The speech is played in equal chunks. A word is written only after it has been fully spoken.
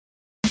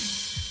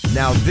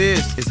Now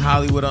this is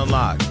Hollywood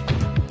Unlocked.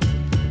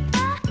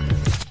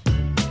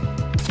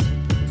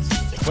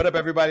 What up,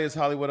 everybody? It's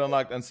Hollywood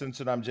Unlocked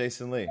Uncensored. I'm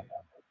Jason Lee.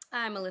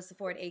 I'm Melissa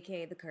Ford,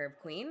 aka the Curve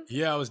Queen.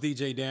 Yeah, I was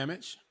DJ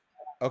Damage.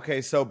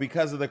 Okay, so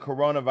because of the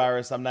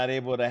coronavirus, I'm not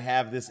able to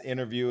have this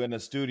interview in a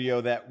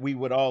studio that we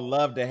would all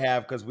love to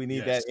have because we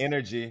need that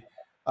energy.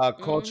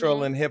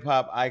 Cultural and hip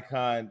hop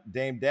icon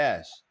Dame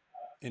Dash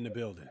in the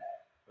building.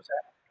 What's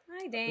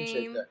that? Hi,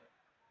 Dame. That.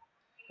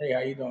 Hey, how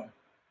you doing?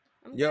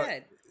 I'm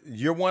good.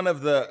 You're one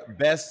of the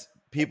best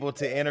people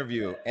to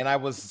interview, and I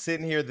was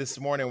sitting here this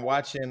morning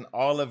watching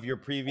all of your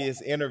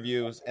previous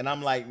interviews, and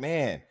I'm like,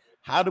 man,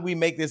 how do we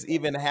make this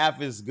even half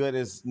as good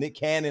as Nick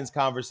Cannon's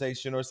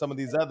conversation or some of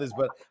these others?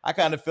 But I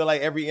kind of feel like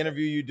every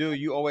interview you do,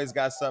 you always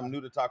got something new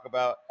to talk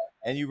about,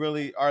 and you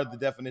really are the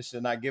definition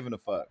of not giving a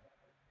fuck.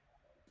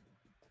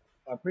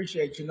 I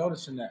appreciate you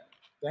noticing that.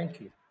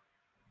 Thank you.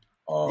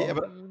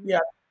 Yeah,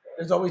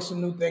 there's always some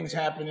new things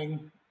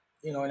happening,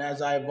 and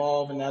as I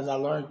evolve and as I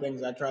learn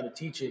things, I try to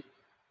teach it.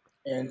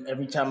 And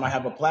every time I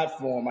have a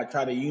platform, I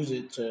try to use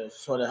it to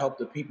sort of help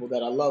the people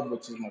that I love,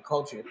 which is my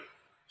culture.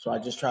 So I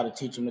just try to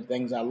teach them the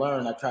things I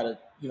learn. I try to,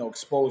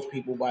 expose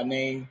people by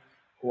name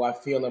who I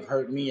feel have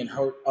hurt me and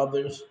hurt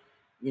others,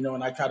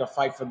 and I try to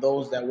fight for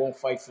those that won't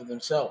fight for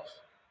themselves.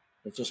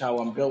 It's just how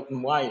I'm built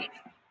and wired.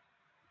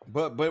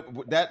 But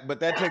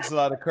that takes a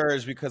lot of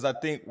courage, because I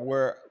think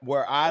where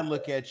I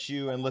look at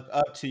you and look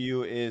up to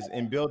you is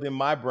in building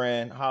my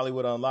brand,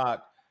 Hollywood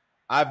Unlocked.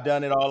 I've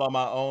done it all on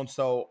my own,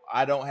 so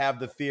I don't have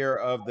the fear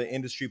of the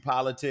industry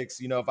politics.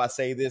 If I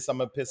say this, I'm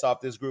gonna piss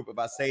off this group. If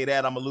I say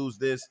that, I'm gonna lose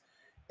this.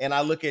 And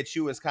I look at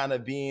you as kind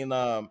of being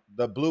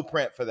the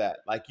blueprint for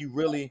that. Like, you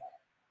really,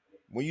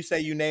 when you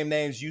say you name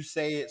names, you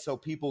say it so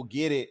people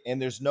get it,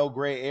 and there's no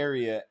gray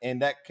area.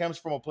 And that comes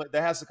from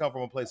that has to come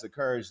from a place of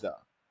courage, though.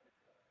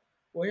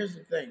 Well, here's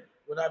the thing.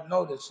 What I've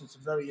noticed since a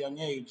very young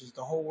age is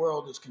the whole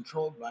world is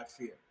controlled by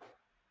fear.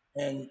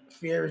 And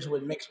fear is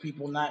what makes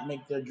people not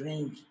make their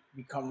dreams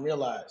become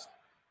realized.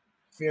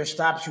 Fear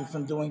stops you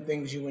from doing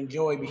things you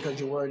enjoy because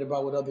you're worried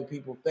about what other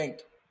people think.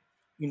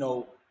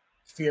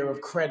 Fear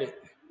of credit,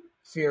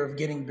 fear of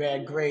getting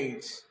bad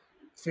grades,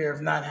 fear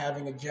of not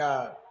having a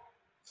job,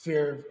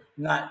 fear of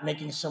not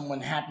making someone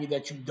happy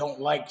that you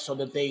don't like so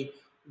that they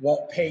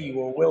won't pay you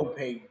or will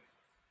pay you.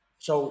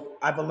 So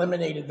I've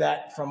eliminated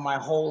that from my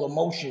whole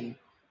emotion.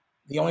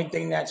 The only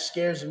thing that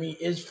scares me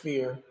is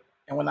fear.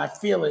 And when I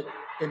feel it,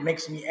 it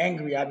makes me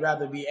angry. I'd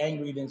rather be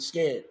angry than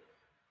scared.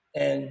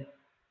 And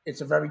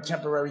it's a very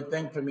temporary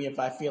thing for me if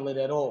I feel it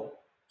at all.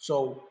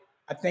 So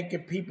I think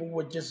if people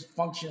would just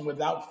function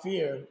without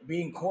fear,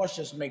 being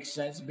cautious makes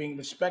sense, being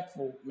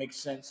respectful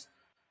makes sense,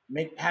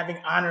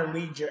 having honor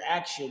lead your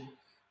action.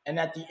 And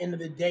at the end of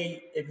the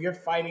day, if you're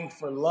fighting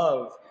for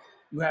love,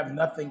 you have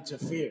nothing to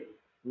fear.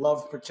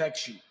 Love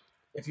protects you.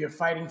 If you're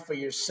fighting for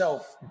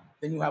yourself,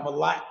 then you have a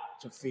lot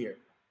to fear.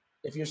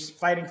 If you're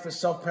fighting for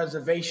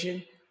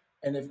self-preservation,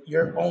 and if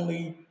you're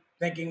only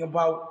thinking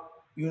about,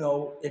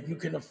 if you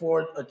can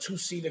afford a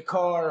 2-seater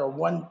car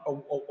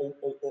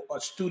or a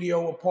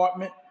studio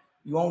apartment,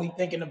 you're only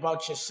thinking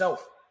about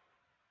yourself.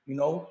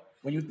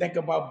 When you think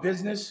about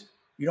business,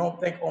 you don't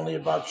think only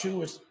about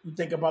you. You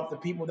think about the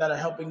people that are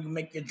helping you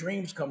make your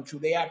dreams come true.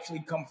 They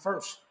actually come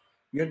first.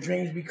 Your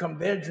dreams become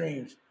their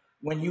dreams.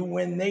 When you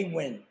win, they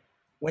win.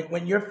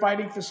 When you're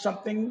fighting for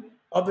something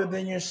other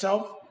than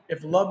yourself,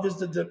 if love is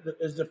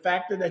the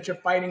factor that you're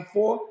fighting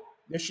for,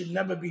 there should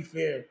never be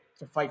fear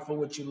to fight for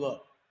what you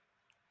love.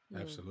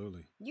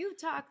 Absolutely. You've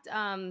talked,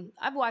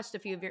 I've watched a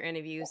few of your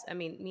interviews. I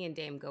mean, me and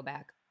Dame go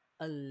back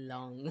a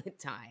long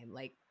time,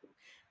 like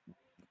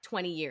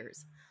 20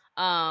 years.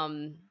 Hold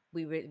on.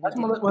 That's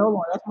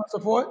my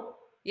support?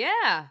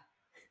 Yeah.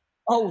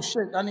 Oh,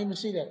 shit. I didn't even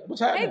see that.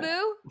 What's happening? Hey,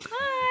 boo.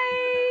 Hi.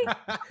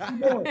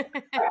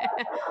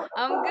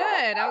 I'm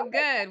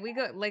good.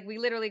 We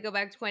literally go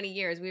back 20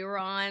 years. We were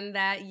on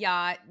that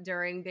yacht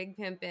during Big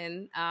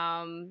Pimpin',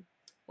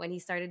 when he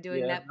started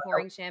doing that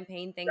pouring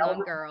champagne thing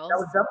on girls.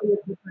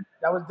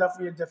 That was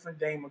definitely a different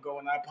Dame ago,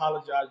 and I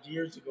apologized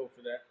years ago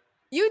for that.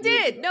 You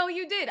did. No,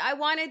 you did. I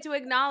wanted to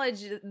acknowledge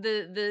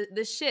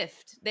the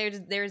shift.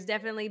 There's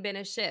definitely been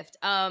a shift.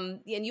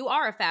 And you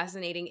are a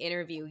fascinating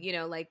interview,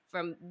 like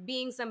from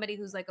being somebody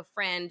who's like a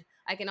friend,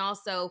 I can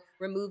also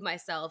remove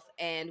myself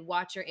and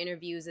watch your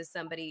interviews as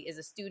somebody is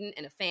a student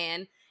and a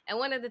fan. And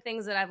one of the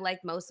things that I've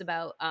liked most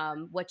about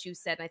what you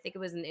said, and I think it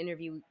was an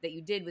interview that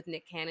you did with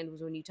Nick Cannon,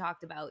 was when you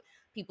talked about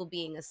people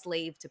being a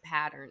slave to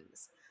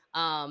patterns.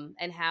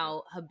 And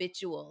how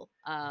habitual,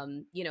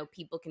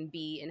 people can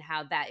be, and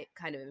how that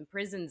kind of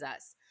imprisons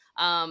us.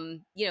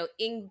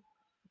 In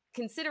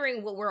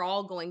considering what we're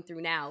all going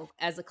through now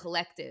as a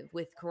collective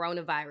with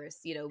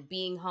coronavirus,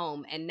 being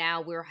home, and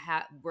now we're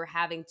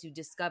having to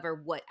discover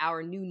what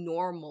our new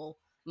normal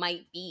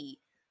might be.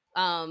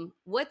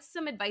 What's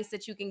some advice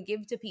that you can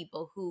give to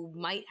people who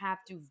might have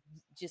to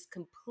just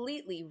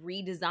completely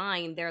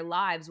redesign their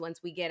lives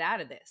once we get out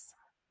of this?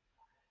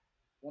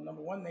 Well,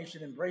 number one, they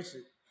should embrace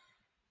it.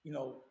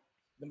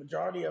 The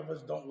majority of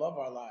us don't love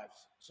our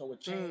lives, so a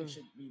change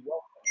should be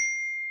welcome.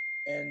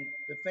 And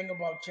the thing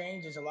about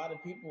change is a lot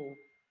of people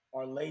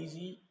are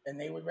lazy and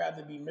they would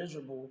rather be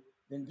miserable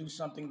than do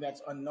something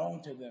that's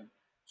unknown to them.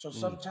 So Mm.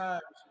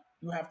 sometimes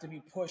you have to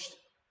be pushed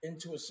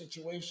into a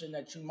situation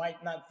that you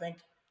might not think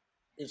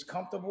is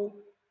comfortable,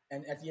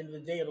 and at the end of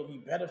the day, it'll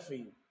be better for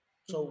you.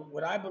 So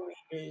what I believe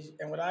is,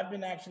 and what I've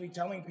been actually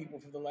telling people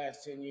for the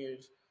last 10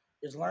 years,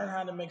 is learn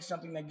how to make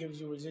something that gives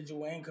you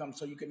residual income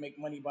so you can make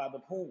money by the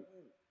pool.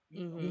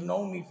 You've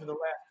known me for the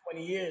last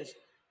 20 years.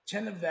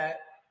 10 of that,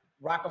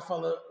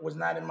 Rockefeller was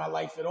not in my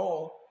life at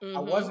all. I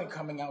wasn't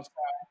coming outside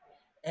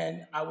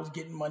and I was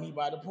getting money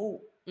by the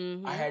pool.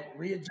 I had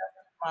readjusted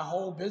my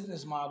whole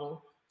business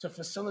model to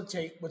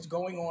facilitate what's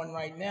going on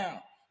right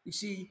now. You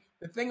see,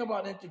 the thing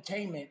about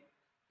entertainment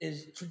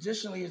is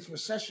traditionally it's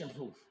recession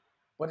proof,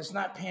 but it's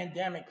not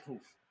pandemic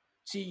proof.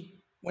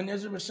 See, when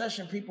there's a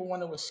recession, people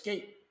want to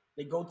escape.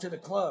 They go to the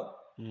club,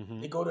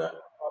 they go to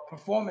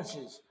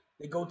performances,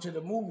 they go to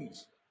the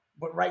movies.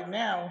 But right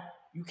now,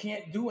 you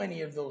can't do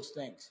any of those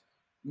things.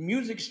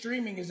 Music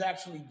streaming is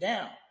actually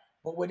down.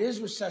 But what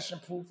is recession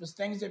proof is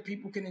things that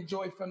people can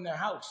enjoy from their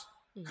house.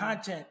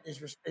 Content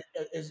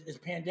is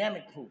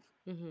pandemic proof.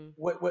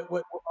 What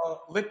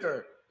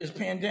liquor is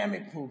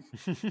pandemic proof.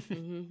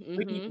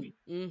 Weed,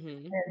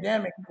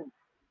 pandemic proof.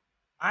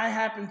 I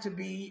happen to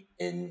be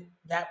in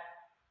that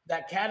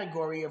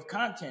category of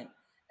content,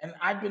 and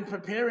I've been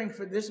preparing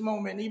for this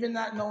moment, even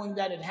not knowing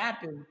that it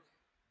happened.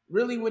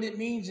 Really, what it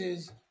means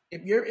is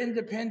if you're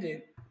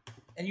independent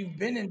and you've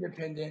been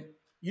independent,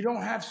 you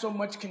don't have so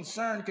much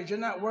concern because you're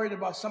not worried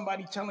about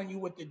somebody telling you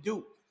what to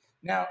do.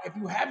 Now, if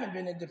you haven't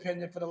been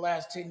independent for the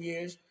last 10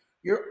 years,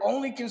 you're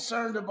only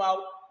concerned about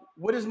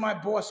what is my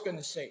boss going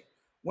to say?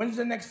 When's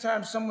the next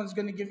time someone's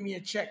going to give me a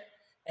check?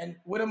 And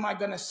what am I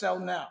going to sell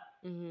now?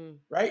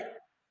 Right?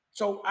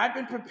 So I've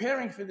been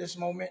preparing for this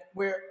moment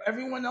where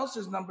everyone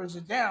else's numbers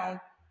are down.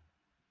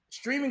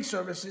 Streaming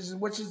services,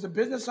 which is the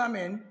business I'm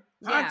in,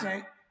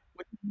 content,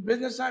 which is the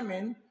business I'm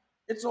in,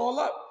 it's all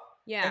up.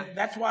 Yeah. And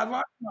that's why I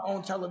launched my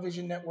own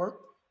television network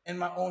and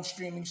my own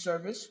streaming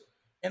service.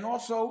 And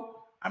also,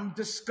 I'm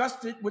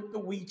disgusted with the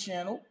We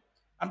channel.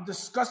 I'm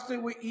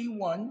disgusted with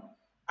E1.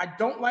 I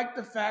don't like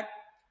the fact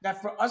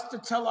that for us to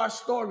tell our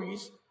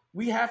stories,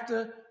 we have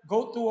to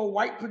go through a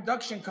white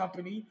production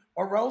company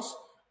or else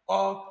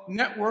a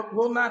network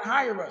will not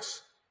hire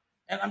us.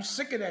 And I'm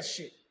sick of that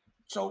shit.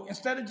 So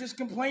instead of just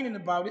complaining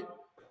about it,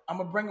 I'm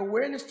going to bring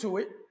awareness to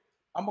it.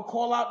 I'm going to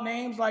call out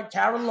names like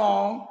Tara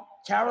Long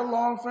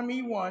from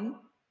E1.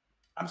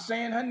 I'm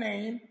saying her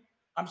name.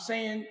 I'm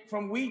saying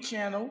from We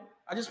Channel.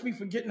 I just be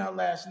forgetting her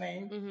last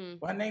name.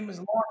 But her name is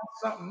Lauren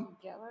something.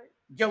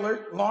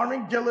 Gillard.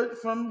 Lauren Gillard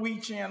from We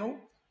Channel.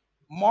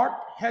 Mark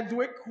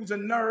Hedwick, who's a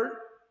nerd,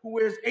 who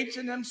wears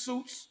H&M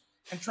suits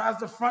and tries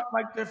to front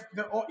like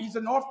he's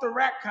an off the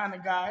rack kind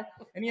of guy.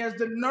 And he has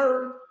the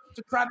nerve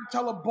to try to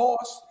tell a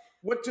boss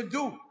what to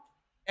do.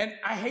 And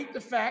I hate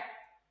the fact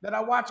that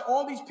I watch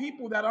all these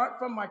people that aren't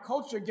from my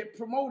culture get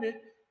promoted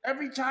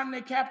every time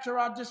they capture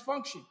our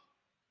dysfunction.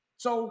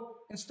 So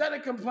instead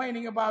of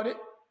complaining about it,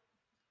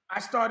 I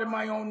started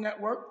my own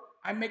network.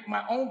 I make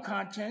my own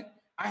content.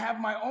 I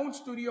have my own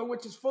studio,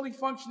 which is fully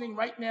functioning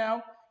right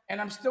now. And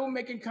I'm still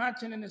making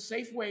content in a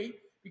safe way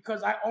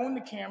because I own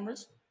the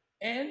cameras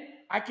and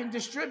I can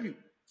distribute.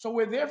 So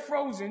where they're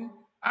frozen,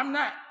 I'm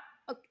not.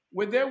 Okay.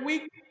 Where they're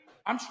weak,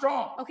 I'm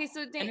strong. Okay,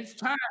 so and it's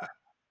time.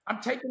 I'm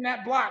taking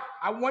that block.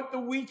 I want the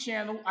We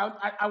channel.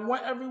 I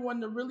want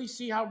everyone to really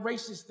see how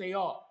racist they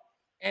are.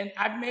 And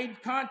I've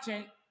made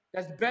content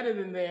that's better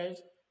than theirs.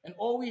 And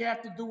all we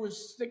have to do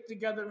is stick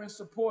together and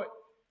support,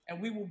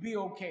 and we will be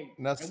okay.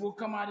 And we'll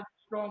come out of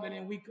it stronger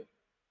than weaker.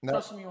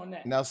 Trust me on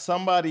that. Now,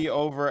 somebody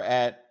over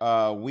at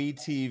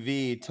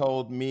WeTV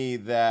told me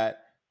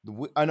that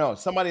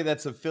somebody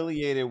that's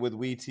affiliated with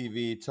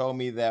WeTV told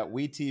me that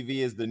WeTV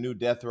is the new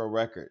Death Row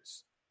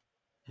Records.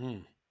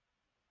 I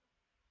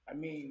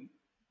mean,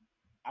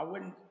 I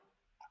wouldn't.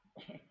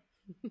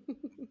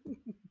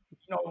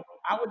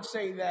 I would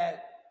say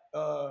that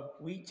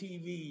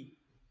WeTV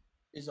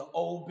is an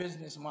old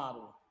business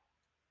model,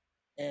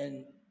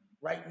 and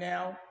right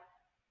now,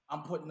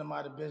 I'm putting them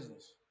out of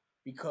business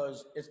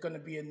because it's going to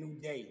be a new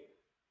day.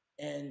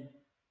 And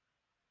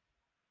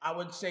I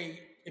would say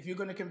if you're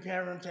going to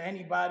compare them to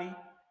anybody,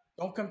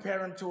 don't compare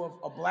them to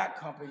a black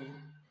company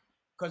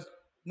because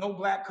no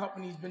black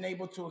company's been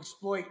able to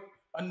exploit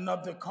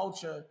another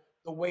culture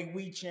the way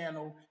We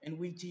Channel and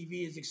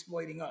WeTV is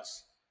exploiting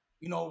us.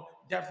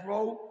 Death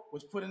Row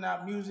was putting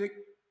out music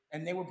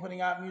and they were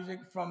putting out music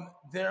from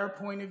their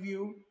point of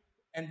view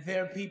and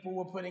their people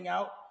were putting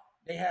out.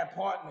 They had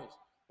partners.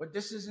 But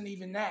this isn't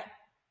even that.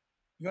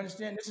 You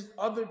understand? This is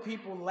other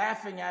people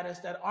laughing at us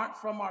that aren't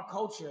from our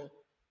culture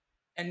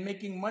and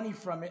making money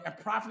from it and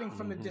profiting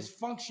from the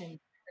dysfunction and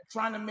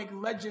trying to make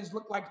legends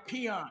look like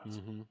peons.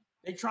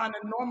 They're trying to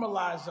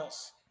normalize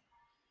us.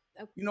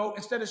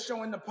 Instead of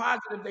showing the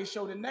positive, they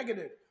show the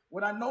negative.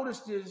 What I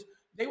noticed is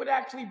they would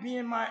actually be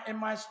in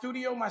my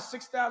studio, my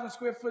 6,000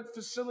 square foot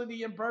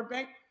facility in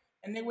Burbank,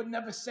 and they would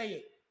never say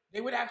it. They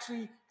would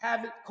actually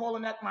have it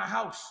calling at my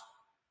house.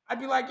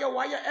 I'd be like, yo,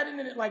 why you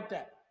editing it like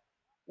that?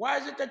 Why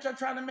is it that you're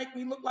trying to make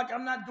me look like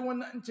I'm not doing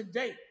nothing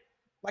today?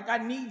 Like I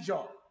need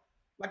y'all.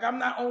 Like I'm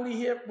not only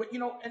here, but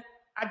and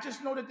I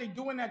just know that they're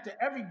doing that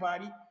to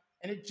everybody,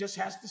 and it just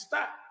has to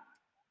stop.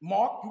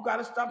 Mark, you got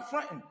to stop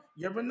fronting.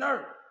 You're a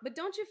nerd. But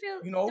don't you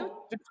feel?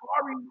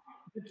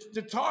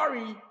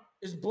 Datari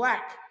is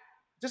black.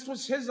 This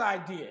was his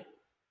idea,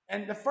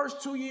 and the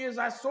first 2 years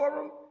I saw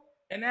him,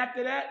 and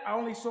after that I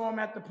only saw him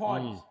at the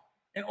parties,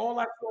 and all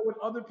I saw was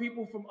other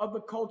people from other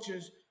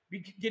cultures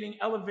getting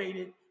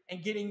elevated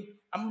and getting.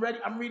 I'm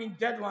reading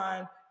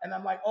Deadline, and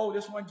I'm like, oh,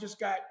 this one just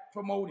got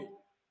promoted.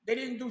 They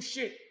didn't do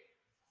shit.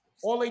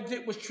 All they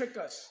did was trick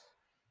us.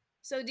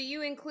 So do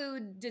you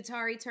include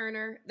Datari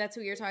Turner? That's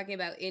who you're talking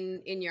about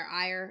in your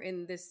ire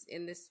in this.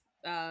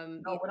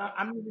 No, but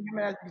I'm using him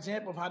as an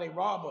example of how they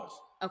rob us.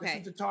 Okay.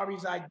 This is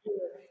Datari's idea,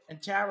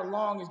 and Tara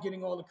Long is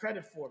getting all the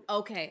credit for it.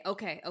 Okay. All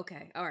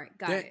right.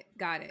 Got it.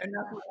 And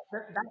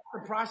that's the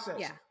process.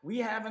 Yeah. We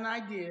have an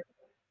idea,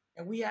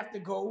 and we have to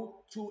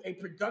go to a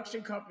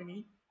production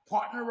company,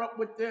 partner up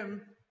with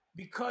them,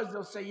 because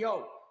they'll say,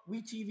 yo,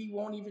 WeTV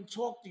won't even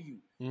talk to you.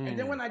 And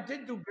then when I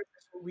did do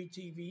business with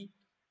WeTV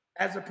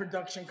as a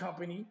production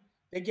company,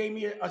 they gave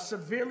me a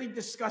severely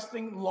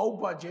disgusting low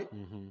budget.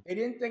 They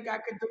didn't think I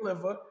could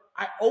deliver.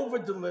 I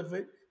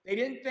over-delivered. They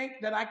didn't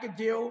think that I could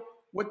deal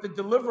with the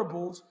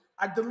deliverables.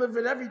 I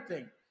delivered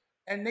everything.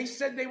 And they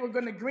said they were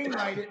going to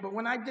greenlight it, but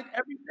when I did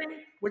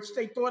everything, which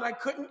they thought I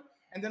couldn't,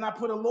 and then I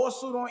put a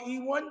lawsuit on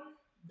E1,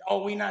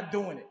 oh, we not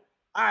doing it.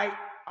 All right,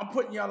 I'm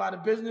putting y'all out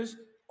of business.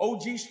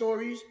 OG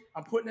Stories,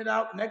 I'm putting it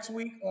out next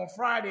week on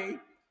Friday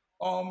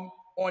on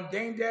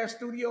Dame Dash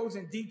Studios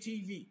and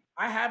DTV.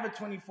 I have a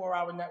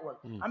 24-hour network.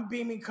 I'm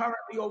beaming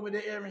currently over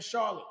the air in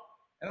Charlotte.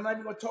 And I'm not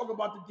even going to talk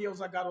about the deals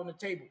I got on the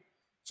table.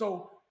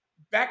 So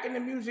back in the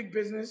music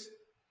business,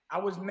 I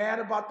was mad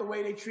about the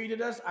way they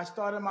treated us. I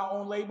started my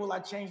own label. I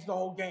changed the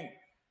whole game.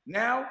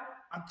 Now,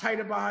 I'm tight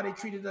about how they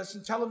treated us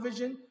in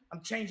television.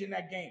 I'm changing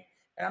that game.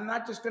 And I'm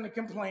not just going to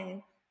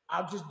complain.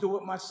 I'll just do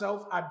it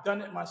myself. I've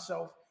done it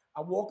myself.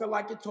 I walk it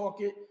like it,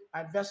 talk it.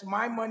 I invest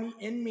my money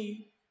in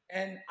me,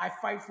 and I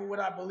fight for what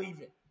I believe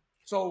in.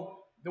 So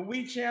the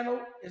We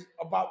channel is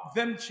about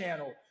them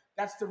channel.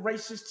 That's the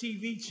racist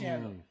TV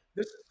channel.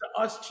 This is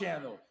the Us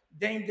channel,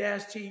 Dame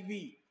Dash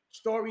TV.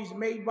 Stories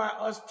made by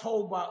us,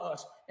 told by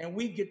us. And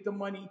we get the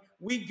money,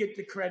 we get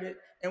the credit,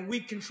 and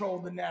we control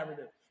the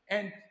narrative.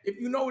 And if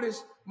you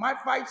notice, my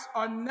fights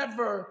are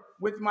never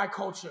with my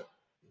culture.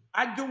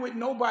 I do what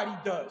nobody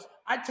does.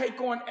 I take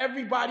on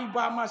everybody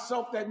by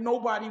myself that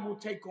nobody will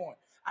take on.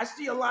 I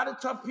see a lot of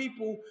tough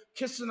people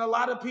kissing a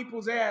lot of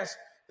people's ass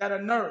that are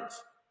nerds.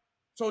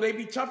 So they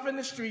be tough in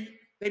the street.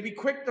 They be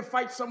quick to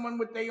fight someone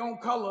with their own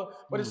color.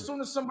 But as soon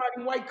as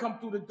somebody white come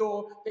through the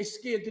door, they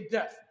scared to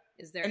death.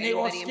 Is there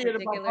anybody in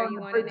particular you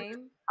want to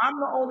name? I'm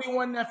the only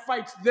one that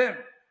fights them.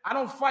 I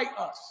don't fight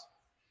us.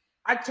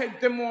 I take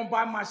them on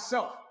by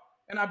myself.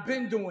 And I've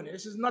been doing it.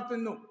 This is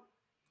nothing new.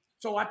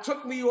 So I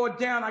took Leor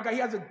down. He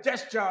has a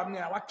desk job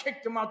now. I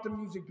kicked him out the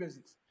music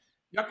business.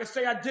 Y'all can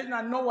say I didn't.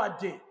 I know I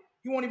did.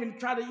 He won't even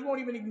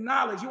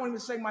acknowledge. He won't even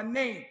say my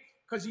name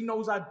because he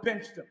knows I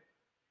benched him.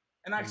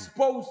 And I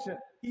exposed him.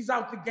 He's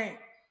out the game.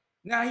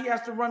 Now he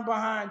has to run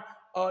behind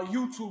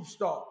YouTube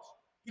stars.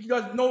 He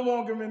does no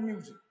longer in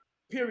music,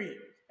 period.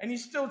 And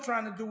he's still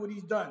trying to do what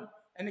he's done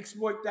and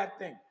exploit that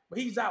thing. But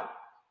he's out.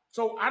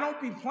 So I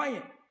don't be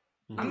playing.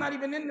 I'm not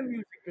even in the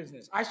music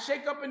business. I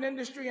shake up an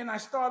industry and I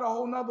start a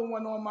whole nother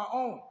one on my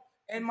own.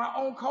 And my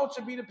own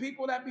culture be the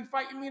people that be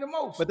fighting me the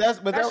most. But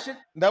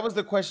that was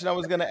the question I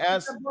was going to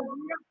ask.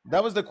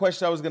 That was the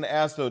question I was going to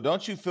ask, though.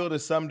 Don't you feel to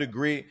some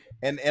degree,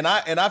 and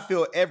I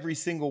feel every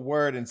single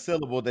word and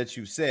syllable that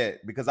you said,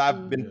 because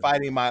I've been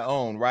fighting my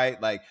own, right?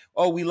 Like,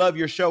 oh, we love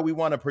your show. We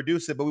want to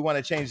produce it, but we want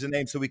to change the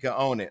name so we can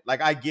own it.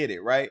 Like, I get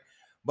it, right?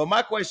 But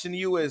my question to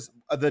you is,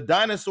 the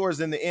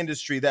dinosaurs in the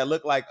industry that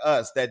look like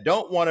us, that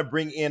don't want to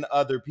bring in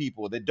other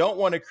people, that don't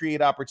want to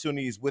create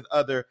opportunities with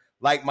other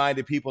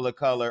like-minded people of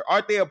color,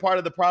 aren't they a part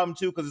of the problem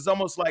too? Because it's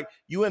almost like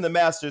you in the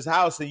master's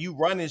house and you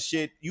running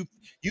shit, you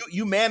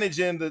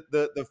managing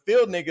the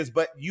field niggas,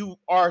 but you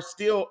are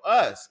still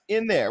us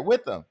in there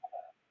with them.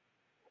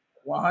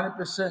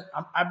 100%.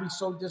 I'd be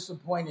so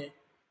disappointed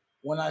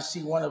when I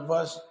see one of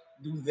us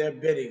do their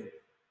bidding.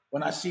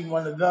 When I see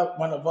one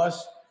of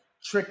us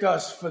trick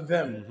us for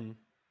them.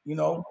 You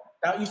know,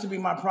 that used to be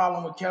my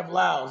problem with Kev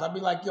Lyles. I'd be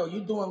like, yo,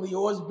 you doing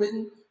Leor's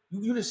bidding?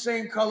 You the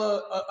same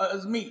color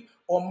as me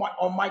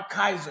or Mike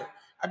Kaiser.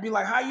 I'd be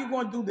like, how you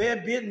going to do their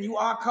bidding? You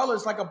our color.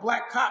 It's like a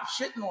black cop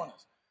shitting on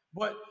us.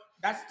 But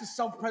that's the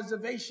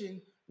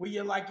self-preservation where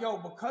you're like, yo,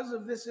 because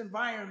of this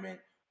environment,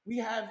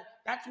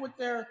 that's what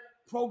they're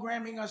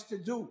programming us to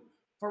do,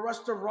 for us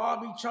to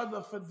rob each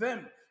other for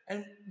them.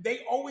 And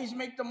they always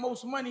make the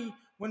most money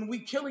when we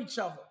kill each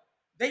other.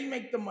 They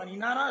make the money,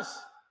 not us.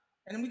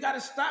 And we got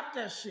to stop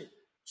that shit.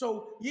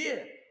 So, yeah,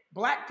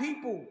 black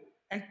people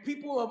and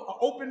people of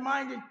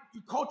open-minded,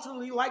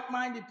 culturally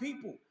like-minded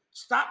people,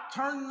 stop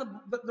turning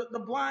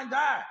the blind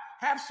eye.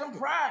 Have some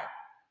pride.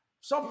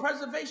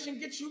 Self-preservation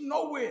gets you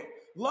nowhere.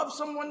 Love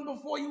someone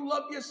before you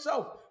love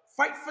yourself.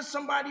 Fight for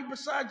somebody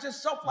besides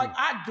yourself like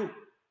I do.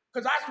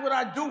 Because that's what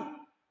I do.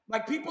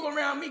 Like, people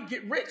around me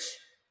get rich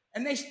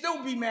and they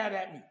still be mad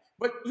at me.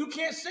 But you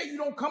can't say you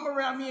don't come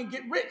around me and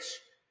get rich.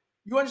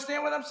 You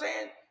understand what I'm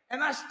saying?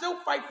 And I still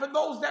fight for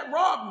those that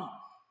rob me.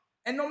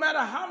 And no matter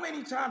how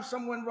many times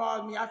someone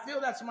robbed me, I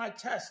feel that's my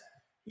test.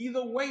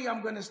 Either way,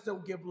 I'm going to still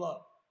give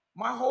love.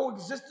 My whole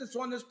existence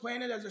on this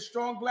planet as a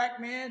strong black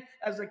man,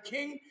 as a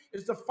king,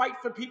 is to fight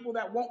for people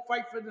that won't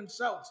fight for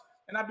themselves.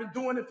 And I've been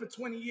doing it for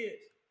 20 years.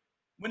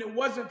 When it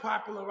wasn't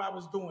popular, I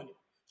was doing it.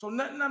 So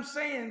nothing I'm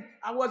saying,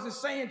 I wasn't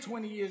saying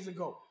 20 years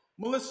ago.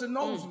 Melissa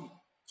knows me.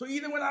 So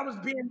even when I was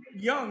being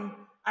young,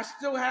 I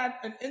still had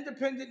an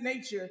independent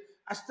nature.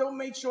 I still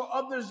made sure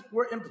others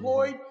were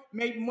employed,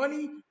 made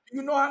money. Do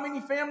you know how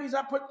many families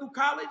I put through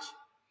college?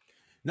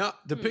 Now,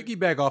 to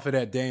piggyback off of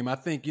that, Dame, I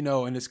think, you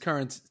know, in this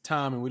current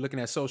time, and we're looking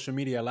at social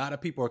media, a lot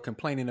of people are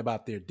complaining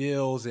about their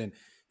deals and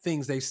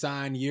things they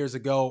signed years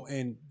ago.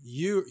 And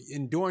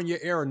during your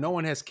era, no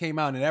one has came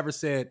out and ever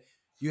said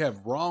you have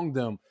wronged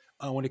them.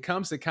 When it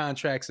comes to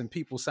contracts and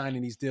people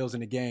signing these deals in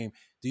the game,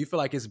 do you feel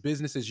like it's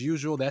business as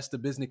usual? That's the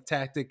business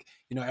tactic.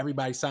 You know,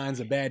 everybody signs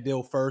a bad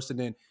deal first and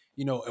then,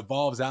 you know,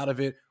 evolves out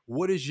of it.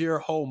 What is your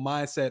whole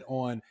mindset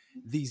on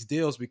these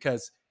deals?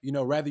 Because, you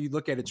know, rather you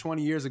look at it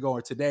 20 years ago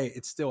or today,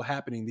 it's still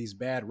happening, these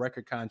bad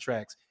record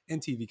contracts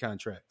and TV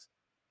contracts.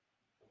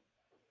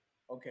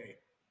 Okay.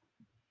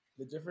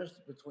 The difference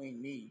between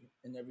me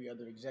and every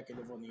other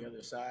executive on the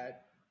other side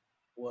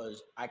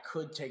was I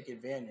could take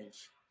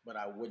advantage, but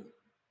I wouldn't.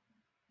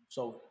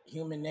 So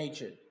human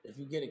nature, if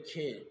you get a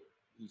kid,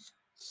 he's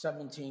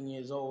 17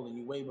 years old and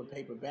you wave a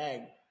paper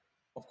bag,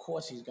 of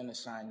course he's going to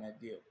sign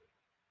that deal.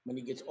 When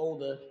he gets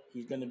older,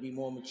 he's going to be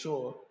more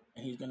mature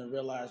and he's going to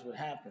realize what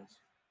happens.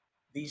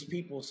 These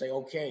people say,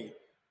 okay,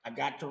 I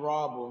got to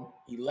rob him.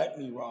 He let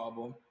me rob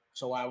him,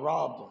 so I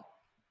robbed him.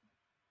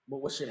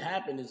 But what should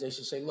happen is they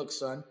should say, look,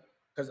 son,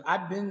 because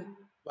I've been,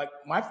 like,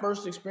 my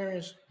first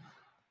experience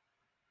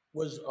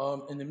was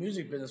in the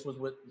music business was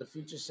with the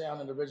Future Sound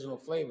and Original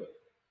Flavor.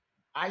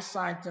 I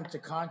signed them to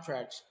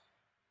contracts,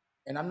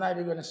 and I'm not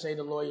even going to say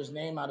the lawyer's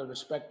name out of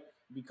respect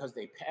because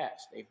they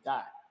passed, they've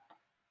died.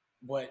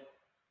 But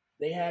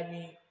they had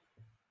me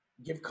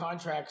give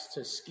contracts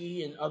to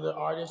Ski and other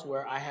artists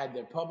where I had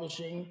their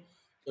publishing,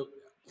 the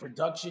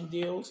production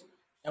deals.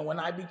 And when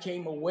I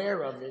became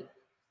aware of it,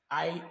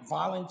 I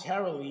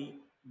voluntarily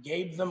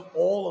gave them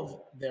all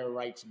of their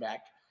rights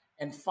back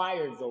and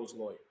fired those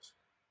lawyers.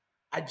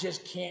 I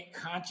just can't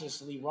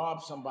consciously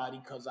rob somebody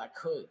because I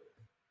could.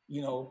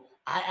 You know,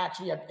 I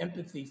actually have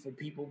empathy for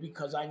people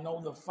because I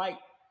know the fight.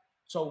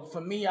 So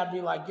for me, I'd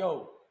be like,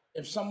 yo,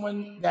 if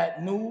someone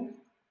that knew,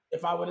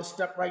 if I would have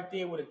stepped right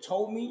there, would have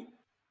told me,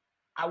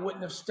 I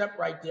wouldn't have stepped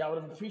right there. I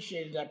would have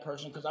appreciated that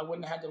person because I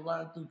wouldn't have had to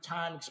learn through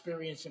time,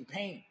 experience, and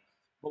pain.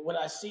 But what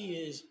I see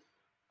is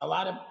a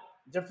lot of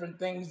different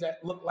things that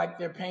look like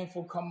they're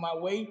painful come my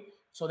way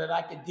so that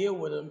I could deal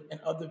with them and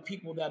other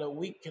people that are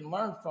weak can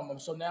learn from them.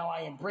 So now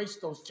I embrace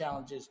those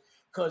challenges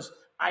because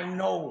I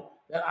know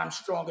that I'm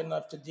strong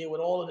enough to deal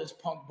with all of this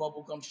punk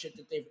bubblegum shit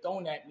that they've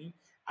thrown at me.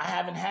 I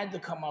haven't had to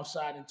come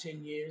outside in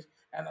 10 years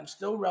and I'm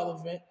still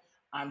relevant.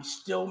 I'm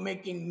still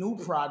making new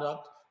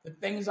product. The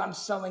things I'm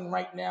selling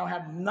right now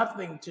have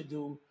nothing to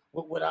do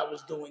with what I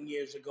was doing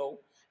years ago.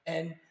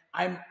 And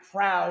I'm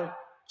proud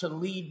to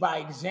lead by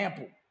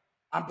example.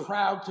 I'm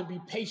proud to be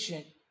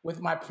patient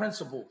with my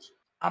principles.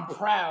 I'm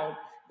proud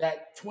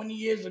that 20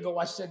 years ago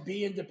I said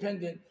be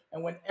independent,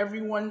 and when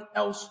everyone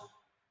else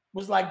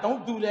was like,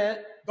 don't do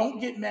that, don't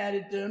get mad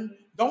at them,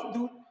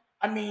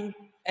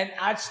 and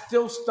I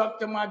still stuck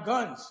to my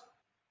guns.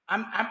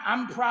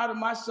 I'm proud of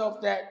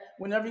myself that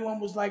when everyone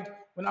was like,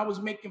 when I was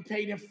making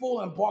Paid in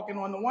Full and barking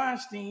on the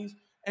Weinsteins,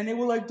 and they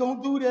were like,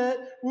 don't do that,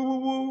 woo, woo,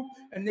 woo.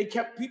 And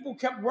people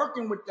kept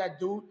working with that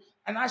dude,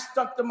 and I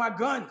stuck to my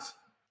guns.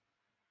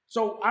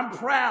 So I'm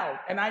proud,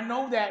 and I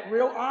know that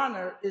real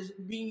honor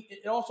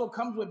it also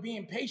comes with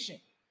being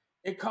patient.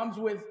 It comes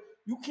with,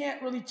 you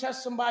can't really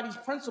test somebody's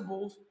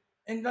principles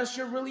unless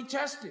you're really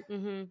tested.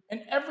 Mm-hmm.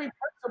 And every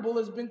principle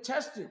has been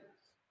tested.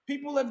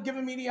 People have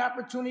given me the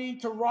opportunity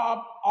to rob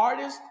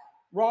artists,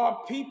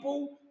 rob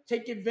people,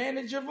 take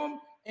advantage of them.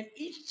 And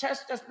each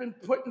test that's been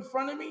put in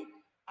front of me,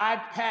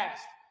 I've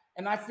passed.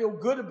 And I feel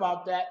good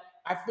about that.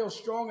 I feel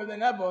stronger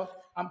than ever.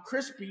 I'm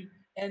crispy,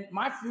 and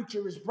my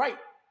future is bright.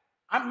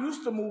 I'm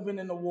used to moving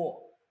in the war.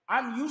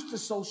 I'm used to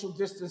social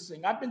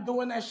distancing. I've been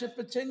doing that shit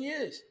for 10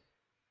 years.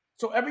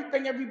 So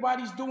everything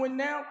everybody's doing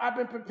now, I've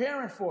been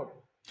preparing for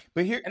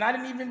it. And I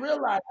didn't even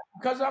realize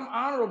it. Because I'm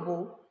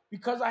honorable,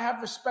 because I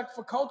have respect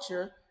for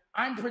culture,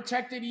 I'm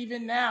protected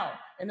even now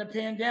in the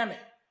pandemic.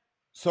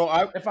 So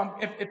if I'm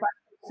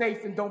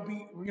safe and don't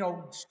be,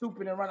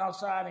 stupid and run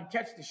outside and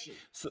catch the shit,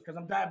 because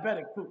I'm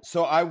diabetic too.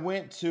 So I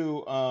went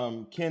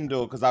to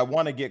Kindle because I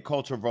want to get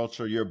Culture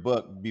Vulture, your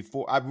book,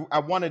 before I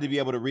wanted to be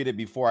able to read it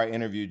before I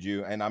interviewed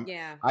you, and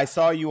I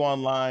saw you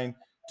online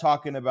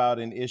talking about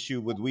an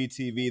issue with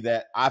WeTV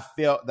that I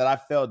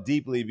felt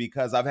deeply,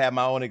 because I've had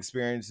my own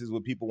experiences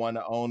with people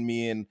wanting to own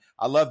me, and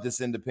I love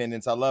this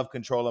independence. I love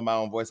controlling my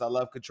own voice. I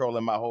love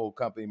controlling my whole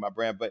company, my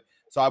brand. But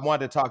so I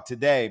wanted to talk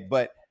today,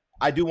 but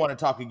I do want to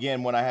talk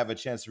again when I have a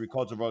chance to read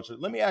Culture Vulture.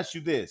 Let me ask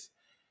you this,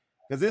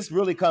 because this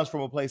really comes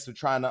from a place of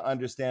trying to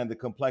understand the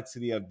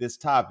complexity of this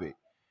topic.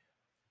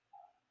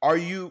 Are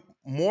you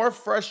more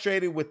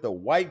frustrated with the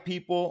white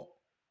people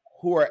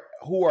who are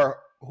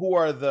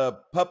the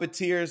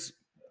puppeteers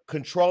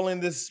controlling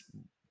this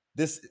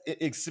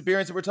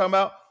experience that we're talking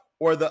about,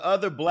 or the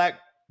other black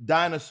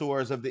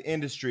dinosaurs of the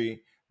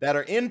industry that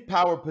are in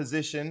power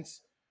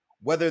positions,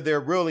 whether they're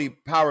really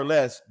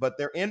powerless, but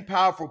they're in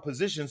powerful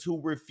positions, who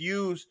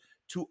refuse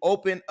to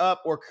open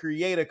up or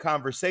create a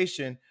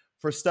conversation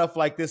for stuff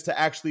like this to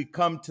actually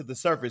come to the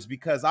surface?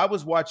 Because I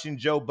was watching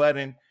Joe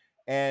Budden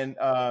and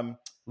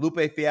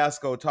Lupe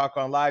Fiasco talk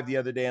on live the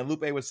other day, and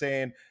Lupe was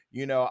saying,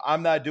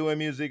 I'm not doing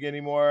music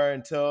anymore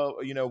until,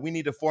 we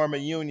need to form a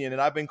union.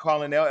 And I've been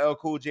calling LL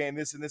Cool J and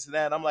this and this and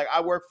that. And I'm like, I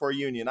work for a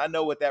union. I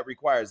know what that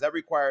requires. That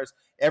requires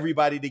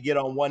everybody to get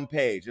on one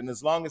page. And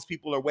as long as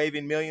people are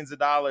waving millions of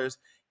dollars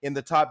in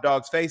the top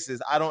dogs' faces,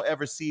 I don't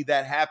ever see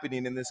that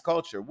happening in this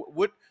culture.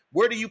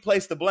 Where do you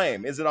place the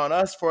blame? Is it on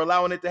us for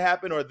allowing it to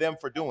happen, or them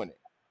for doing it?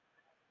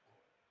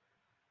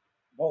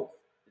 Both.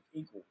 It's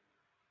equal.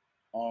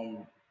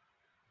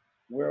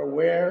 We're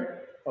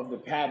aware of the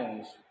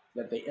patterns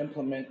that they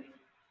implement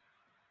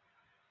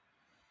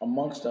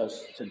amongst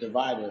us to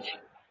divide us,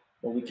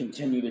 but we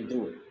continue to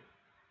do it,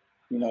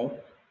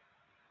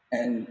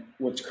 And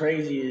what's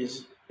crazy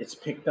is it's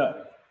picked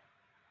up.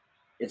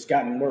 It's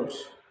gotten worse.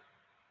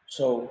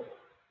 So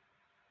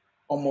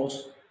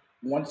almost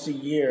once a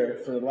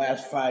year for the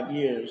last 5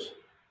 years,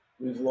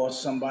 we've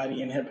lost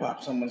somebody in hip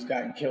hop. Someone's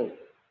gotten killed.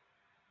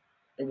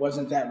 It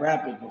wasn't that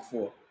rapid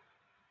before.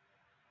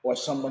 Or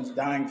someone's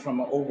dying from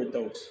an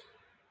overdose.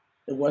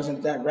 It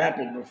wasn't that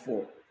rapid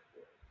before.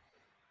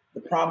 The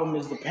problem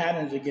is the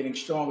patterns are getting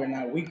stronger,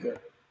 not weaker.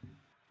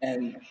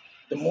 And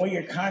the more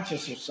you're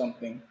conscious of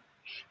something,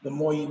 the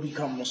more you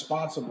become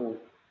responsible.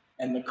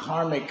 And the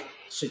karmic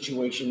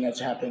situation that's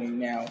happening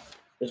now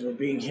is we're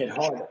being hit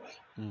harder.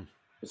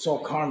 It's all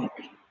karmic,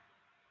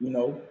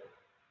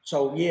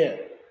 So yeah,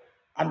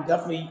 I'm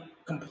definitely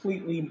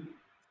completely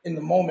in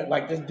the moment,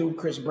 like this dude,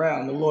 Chris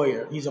Brown, the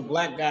lawyer. He's a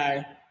black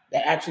guy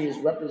that actually is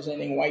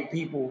representing white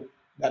people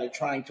that are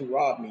trying to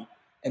rob me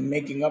and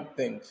making up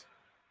things.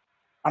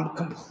 I'm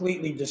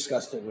completely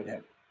disgusted with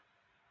him.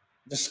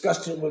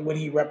 Disgusted with what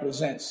he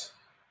represents.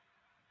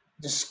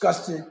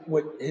 Disgusted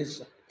with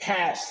his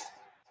past,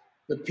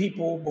 the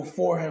people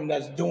before him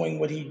that's doing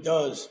what he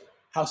does,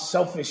 how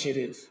selfish it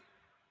is.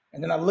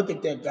 And then I look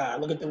at that guy, I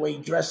look at the way he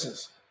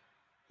dresses.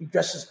 He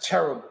dresses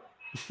terrible.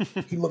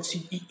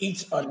 He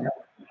eats unhealthy.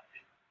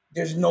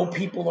 There's no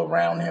people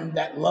around him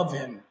that love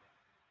him.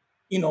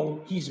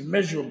 He's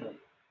miserable.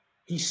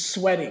 He's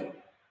sweating.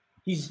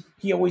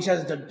 He always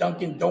has the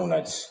Dunkin'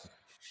 Donuts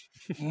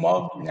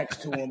mug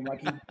next to him.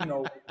 Like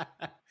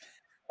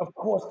of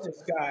course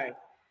this guy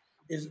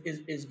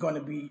is going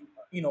to be,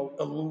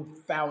 aloof,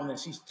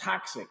 foulness. He's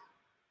toxic.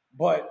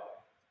 But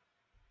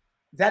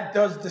that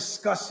does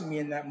disgust me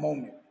in that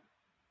moment.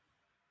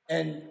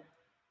 And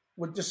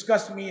what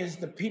disgusts me is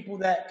the people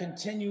that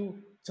continue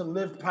to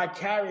live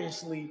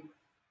vicariously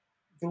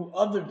through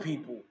other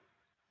people.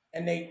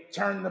 And they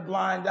turn the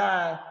blind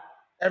eye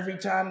every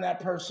time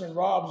that person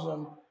robs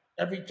them,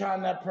 every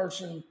time that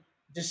person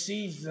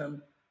deceives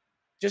them,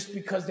 just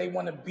because they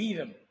want to be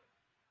them.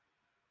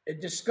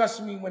 It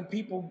disgusts me when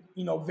people,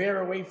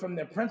 veer away from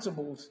their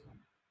principles.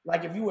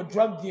 Like if you were a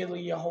drug dealer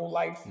your whole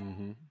life,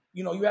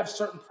 you have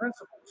certain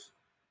principles.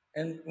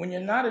 And when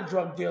you're not a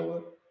drug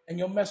dealer and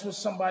you'll mess with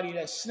somebody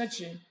that's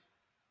snitching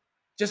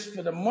just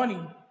for the money,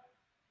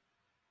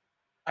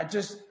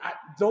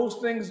 those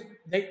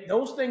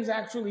things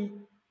actually,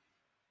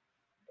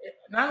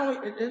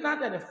 it's not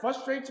that it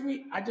frustrates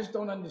me, I just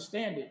don't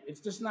understand it. It's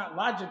just not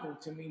logical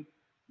to me.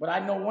 But I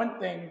know one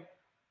thing,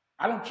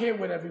 I don't care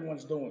what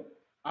everyone's doing.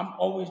 I'm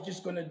always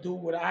just going to do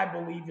what I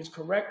believe is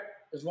correct,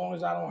 as long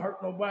as I don't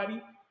hurt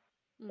nobody.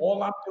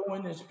 All I'm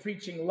doing is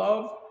preaching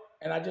love,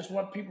 and I just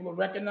want people to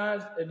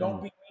recognize that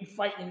don't be me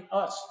fighting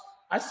us.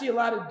 I see a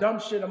lot of dumb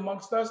shit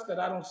amongst us that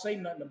I don't say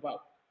nothing about,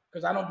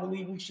 because I don't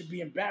believe we should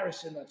be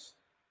embarrassing us.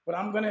 But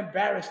I'm going to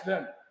embarrass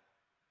them.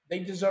 They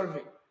deserve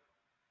it.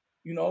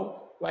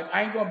 Like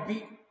I ain't going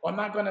to I'm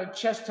not going to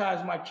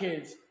chastise my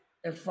kids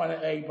in front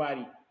of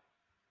everybody.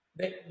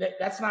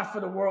 That's not for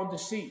the world to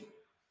see.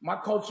 My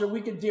culture,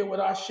 we can deal with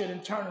our shit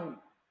internally.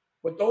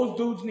 But those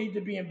dudes need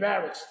to be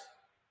embarrassed.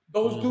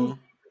 Those dudes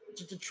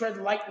need to tread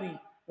lightly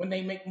when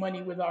they make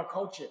money with our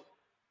culture.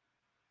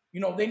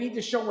 They need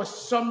to show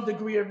us some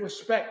degree of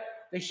respect.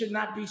 They should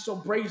not be so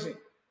brazen.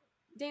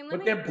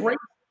 But they're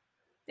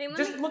brazen.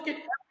 Just look at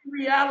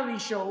every reality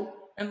show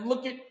and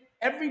look at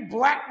every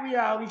black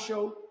reality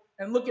show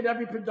and look at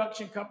every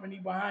production company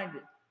behind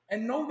it.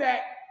 And know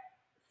that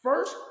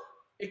first,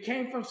 it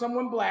came from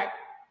someone black,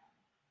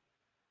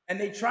 and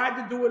they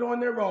tried to do it on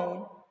their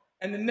own,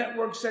 and the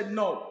network said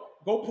no.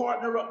 go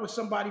partner up with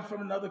somebody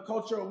from another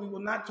culture or we will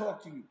not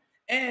talk to you.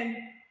 And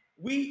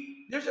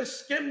there's a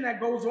skim that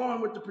goes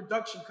on with the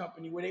production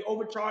company where they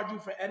overcharge you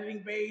for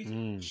editing bays,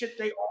 shit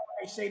they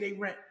say they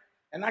rent.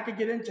 And I could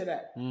get into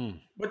that.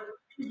 But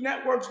these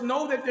networks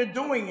know that they're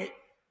doing it,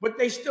 but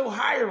they still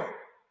hire them.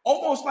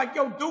 Almost like,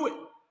 yo, do it.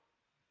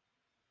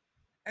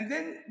 And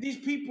then these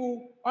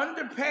people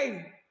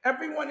underpay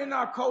everyone in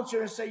our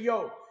culture and say,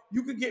 yo,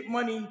 you could get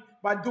money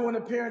by doing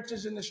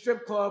appearances in the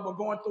strip club or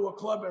going through a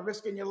club and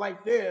risking your life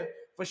there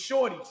for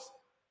shorties.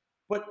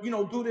 But,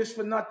 do this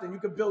for nothing. You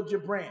could build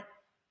your brand.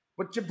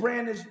 But your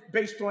brand is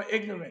based on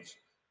ignorance.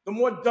 The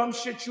more dumb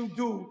shit you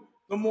do,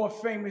 the more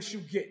famous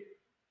you get.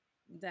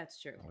 That's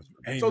true.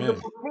 Amen. So the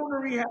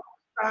buffoonery has to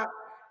stop,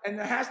 and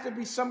there has to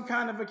be some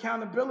kind of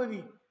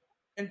accountability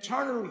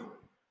internally.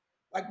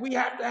 Like, we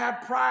have to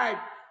have pride.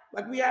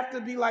 Like, we have to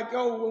be like,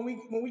 yo,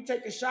 when we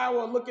take a shower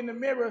or look in the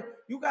mirror,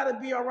 you got to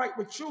be all right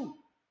with you.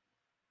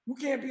 You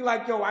can't be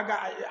like, yo, I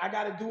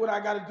got to do what I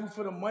got to do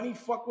for the money.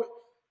 Fuck with.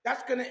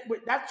 That's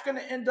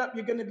gonna end up,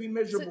 you're gonna be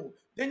miserable.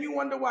 Then you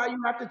wonder why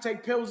you have to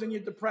take pills and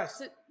you're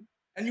depressed.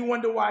 And you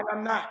wonder why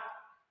I'm not.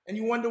 And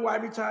you wonder why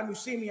every time you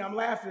see me, I'm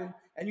laughing.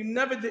 And you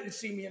never didn't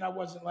see me and I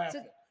wasn't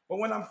laughing. But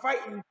when I'm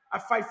fighting, I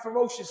fight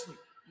ferociously.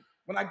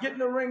 When I get in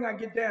the ring, I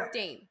get down.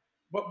 Dame.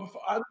 But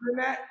other than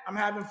that, I'm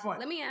having fun.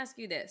 Let me ask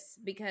you this,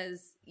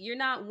 because you're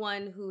not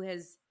one who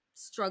has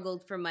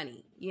struggled for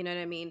money. You know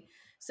what I mean?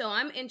 So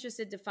I'm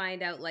interested to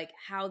find out like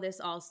how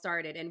this all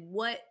started and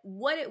what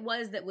it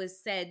was that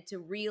was said to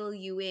reel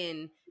you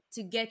in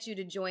to get you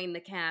to join the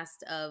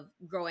cast of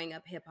Growing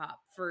Up Hip Hop,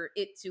 for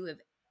it to have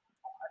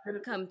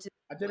come to.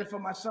 I did it for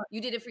my son. You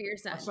did it for your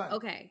son.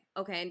 Okay.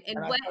 And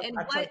what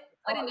initially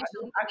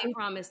did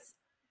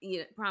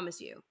they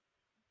promise you?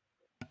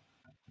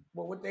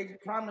 Well, what they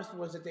promised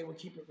was that they would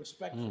keep it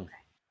respectful.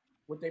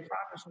 What they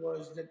promised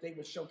was that they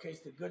would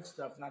showcase the good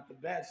stuff, not the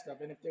bad stuff.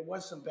 And if there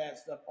was some bad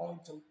stuff, only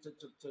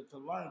to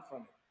learn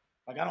from it.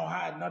 Like, I don't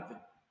hide nothing.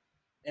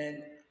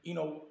 And,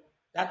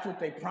 that's what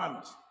they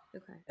promised.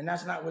 Okay. And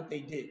that's not what they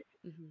did.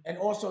 And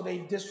also, they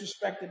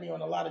disrespected me on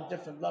a lot of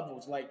different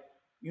levels. Like,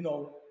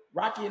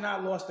 Rocky and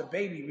I lost a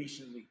baby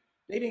recently.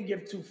 They didn't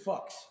give two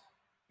fucks.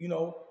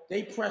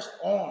 They pressed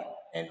on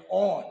and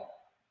on.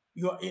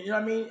 You know what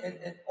I mean? And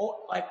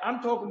like,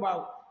 I'm talking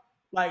about,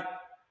 like,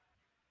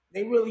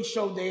 they really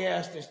showed their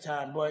ass this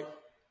time. But,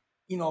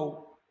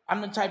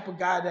 I'm the type of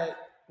guy that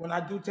when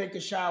I do take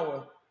a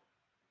shower,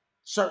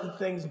 certain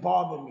things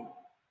bother me.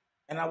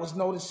 And I was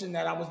noticing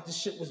that this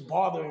shit was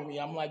bothering me.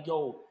 I'm like,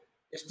 yo,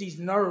 it's these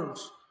nerds,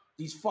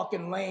 these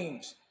fucking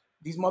lames,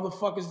 these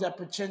motherfuckers that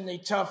pretend they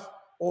tough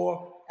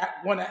or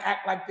want to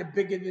act like they're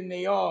bigger than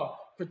they are,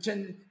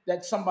 pretend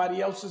that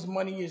somebody else's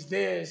money is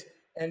theirs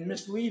and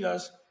mislead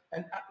us.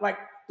 And like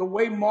the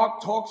way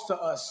Mark talks to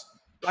us,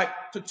 like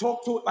to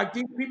talk to it, like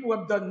these people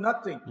have done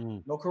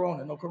nothing. No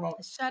corona.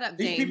 Shut up,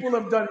 These Dame. people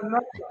have done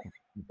nothing.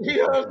 You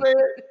know what I'm saying?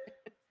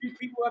 These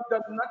people have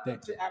done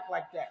nothing to act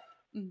like that.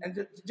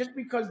 And just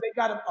because they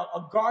got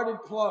a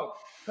guarded plug,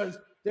 because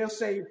they'll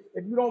say,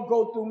 if you don't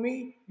go through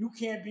me, you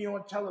can't be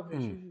on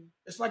television.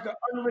 It's like an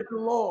unwritten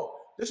law.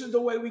 This is the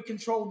way we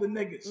control the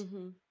niggas.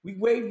 We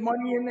wave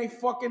money in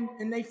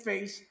they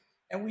face,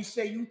 and we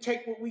say, you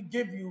take what we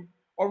give you,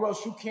 or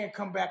else you can't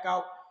come back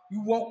out.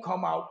 You won't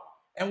come out,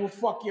 and we'll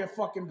fuck your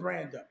fucking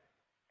brand up.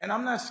 And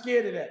I'm not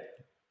scared of that.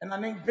 And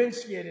I ain't been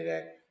scared of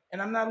that.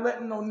 And I'm not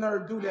letting no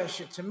nerd do that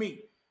shit to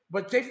me.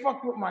 But they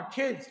fucked with my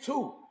kids,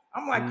 too.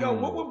 I'm like, yo,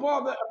 what would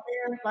bother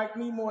a man like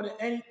me more than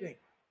anything?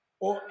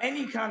 Or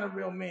any kind of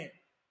real man?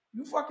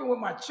 You fucking with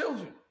my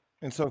children.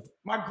 And so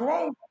my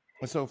grown.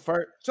 And so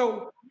first.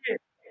 So, yeah,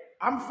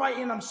 I'm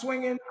fighting, I'm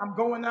swinging, I'm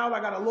going out. I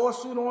got a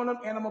lawsuit on them,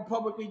 and I'm going to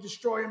publicly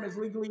destroy them as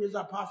legally as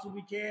I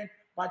possibly can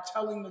by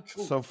telling the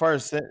truth. So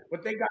first,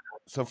 but they got.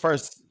 So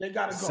first, they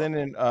got to go.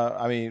 Sending.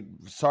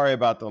 Sorry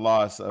about the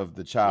loss of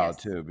the child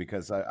too,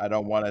 because I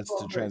don't want us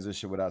to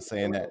transition without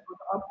saying that.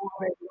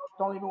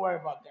 Don't even worry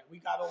about that. We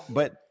got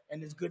over it,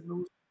 and it's good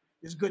news.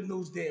 There's good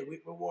news there.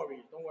 We're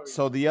warriors. Don't worry.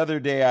 So the other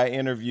day, I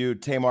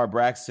interviewed Tamar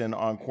Braxton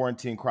on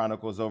Quarantine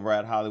Chronicles over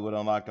at Hollywood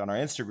Unlocked on our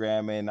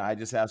Instagram, and I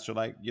just asked her,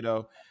 like,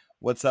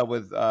 what's up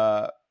with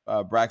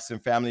Braxton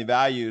Family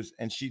Values,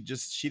 and she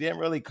didn't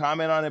really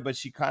comment on it, but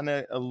she kind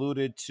of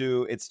alluded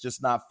to it's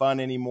just not fun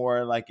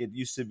anymore, like it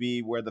used to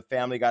be, where the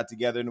family got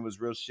together and it was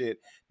real shit.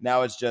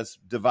 Now it's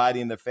just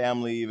dividing the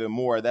family even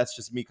more. That's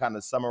just me kind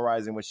of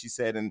summarizing what she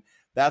said, and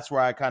that's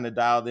where I kind of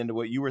dialed into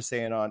what you were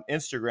saying on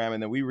Instagram,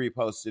 and then we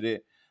reposted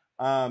it.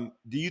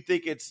 Do you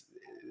think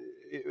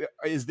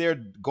is their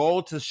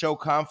goal to show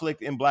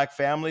conflict in Black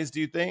families,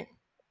 do you think?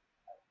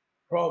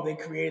 Bro, they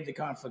created the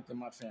conflict in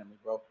my family,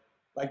 bro.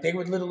 Like, they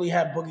would literally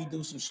have Boogie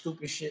do some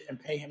stupid shit and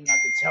pay him not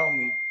to tell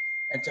me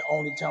and to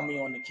only tell me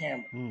on the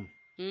camera.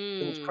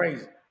 It was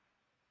crazy.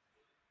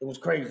 It was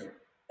crazy.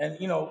 And,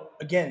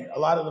 again, a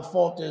lot of the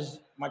fault is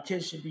my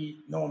kids should be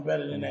knowing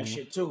better than that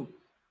shit too.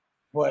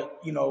 But,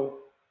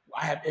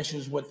 I have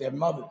issues with their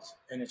mothers,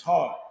 and it's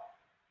hard.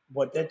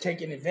 But they're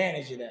taking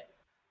advantage of that.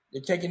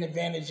 They're taking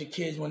advantage of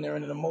kids when they're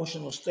in an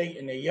emotional state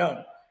and they're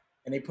young,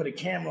 and they put a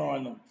camera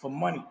on them for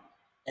money.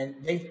 And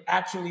they've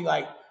actually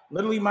like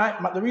literally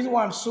the reason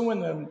why I'm suing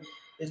them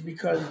is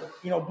because,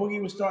 you know,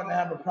 Boogie was starting to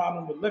have a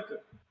problem with liquor.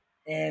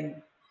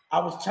 And I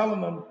was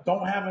telling them,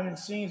 don't have him in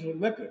scenes with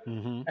liquor.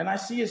 Mm-hmm. And I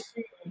see a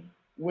scene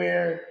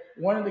where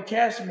one of the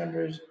cast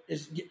members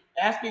is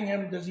asking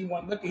him, does he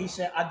want liquor? He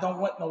said, I don't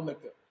want no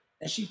liquor.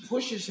 And she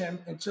pushes him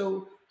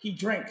until he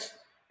drinks.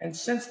 And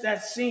since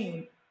that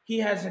scene, he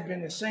hasn't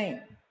been the same.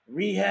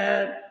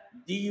 Rehab,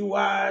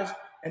 DUIs,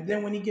 and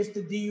then when he gets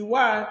the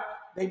DUI,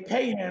 they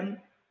pay him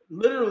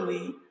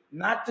literally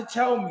not to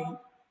tell me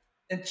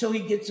until he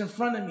gets in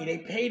front of me. They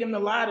paid him to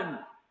lie to me.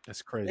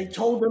 That's crazy. They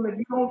told him, if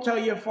you don't tell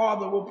your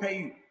father, we'll pay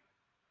you.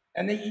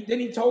 And then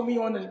he told me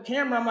on the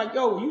camera, I'm like,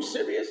 yo, are you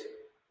serious?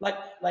 Like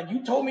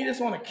you told me this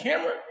on a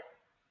camera?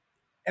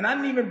 And I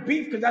didn't even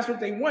beef because that's what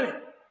they wanted.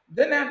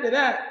 Then after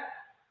that,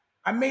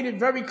 I made it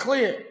very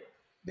clear.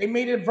 They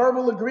made a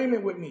verbal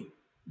agreement with me.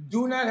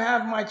 Do not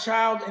have my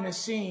child in a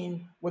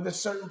scene with a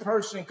certain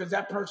person because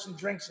that person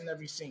drinks in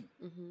every scene.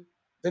 Mm-hmm.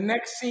 The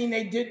next scene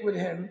they did with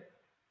him,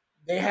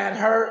 they had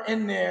her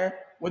in there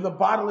with a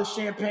bottle of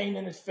champagne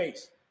in his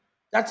face.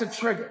 That's a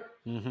trigger.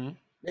 Mm-hmm.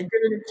 They did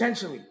it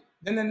intentionally.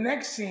 Then the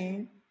next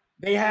scene,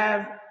 they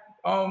have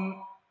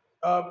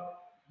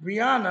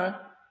Rihanna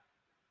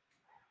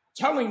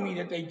telling me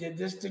that they did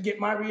this to get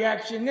my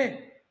reaction in.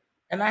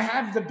 And I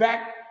have the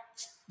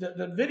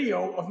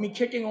video of me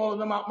kicking all of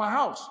them out my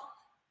house.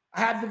 I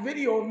have the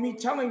video of me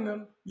telling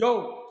them,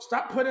 yo,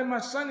 stop putting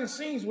my son in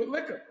scenes with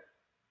liquor.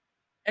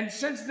 And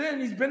since then,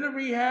 he's been to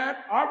rehab.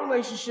 Our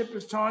relationship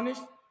is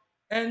tarnished.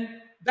 And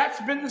that's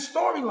been the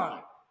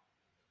storyline.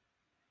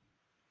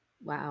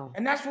 Wow.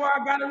 And that's why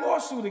I got a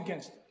lawsuit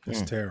against them.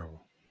 That's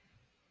terrible.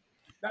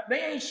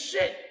 They ain't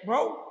shit,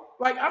 bro.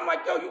 Like, I'm like,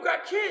 yo, you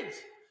got kids.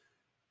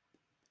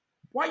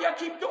 Why y'all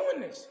keep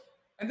doing this?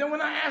 And then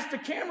when I asked the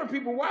camera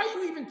people, why are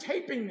you even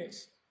taping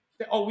this?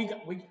 They,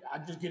 I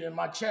just get in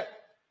my check.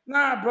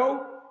 Nah,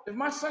 bro. If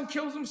my son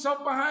kills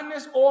himself behind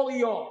this, all of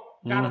y'all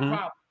got a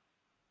problem.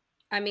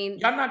 I mean,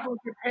 y'all not going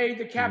to get paid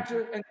to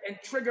capture and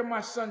trigger my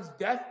son's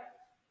death.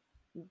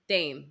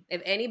 Dame,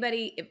 if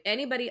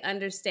anybody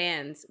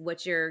understands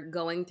what you're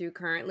going through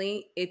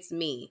currently, it's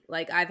me.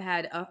 Like I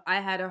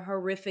had a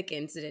horrific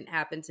incident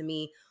happen to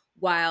me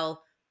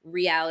while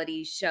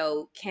reality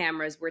show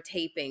cameras were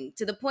taping,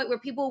 to the point where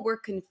people were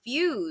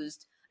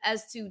confused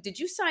as to, did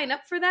you sign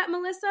up for that,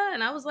 Melissa?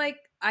 And I was like,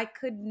 I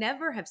could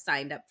never have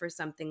signed up for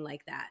something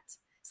like that.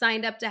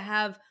 Signed up to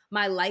have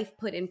my life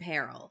put in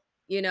peril.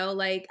 You know,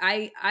 like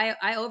I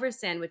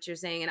understand what you're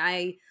saying, and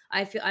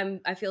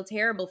I feel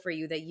terrible for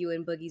you that you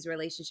and Boogie's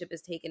relationship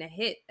has taken a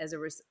hit as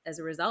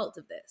a result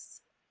of this.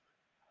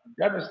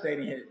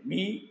 Devastating hit.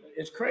 Me,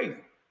 it's crazy,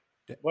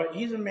 but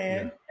he's a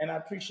man, and I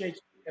appreciate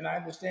you, and I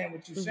understand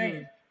what you're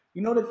saying.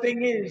 You know, the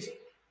thing is,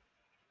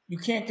 you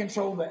can't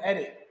control the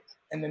edit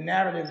and the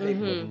narrative they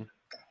put.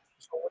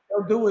 So what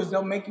they'll do is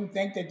they'll make you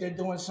think that they're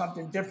doing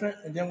something different,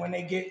 and then when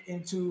they get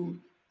into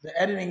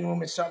the editing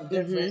room, it's something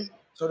different.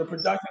 So the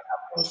production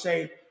will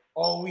say,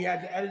 oh, we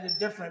had to edit it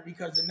different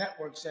because the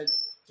network said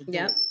to do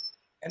it.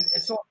 And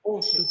it's all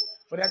bullshit.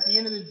 But at the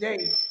end of the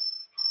day,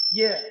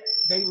 yeah,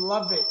 they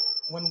love it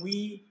when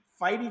we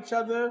fight each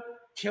other,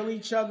 kill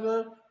each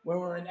other, when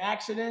we're in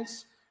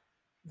accidents.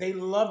 They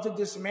love to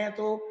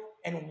dismantle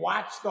and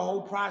watch the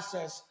whole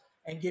process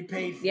and get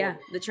paid for it.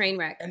 The train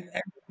wreck.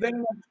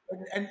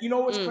 And you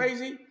know what's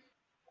crazy?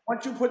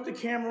 Once you put the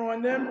camera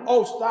on them,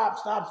 oh,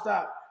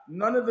 stop.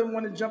 None of them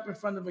want to jump in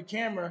front of a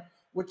camera,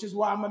 which is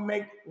why I'm going to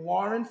make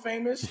Lauren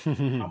famous. I'm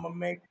going to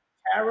make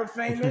Tara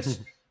famous.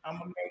 I'm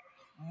going to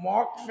make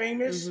Mark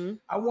famous.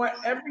 I want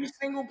every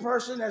single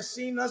person that's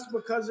seen us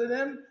because of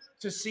them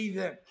to see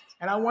them.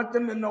 And I want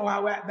them to know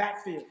how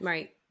that feels.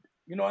 Right.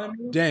 You know what I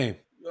mean? Dang.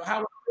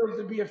 How it feels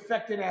to be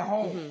affected at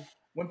home.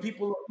 When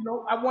people, you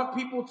know, I want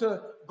people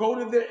to go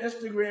to their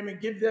Instagram and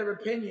give their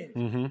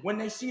opinion. When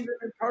they see them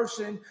in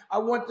person, I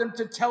want them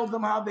to tell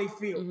them how they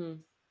feel.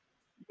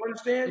 You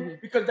understand?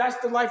 Because that's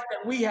the life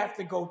that we have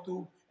to go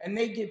through, and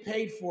they get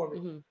paid for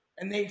it,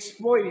 and they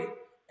exploit it,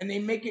 and they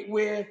make it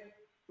where,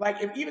 like,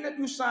 even if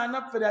you sign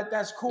up for that,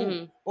 that's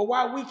cool. But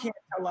why we can't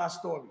tell our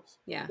stories?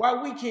 Yeah.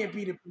 Why we can't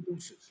be the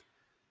producers?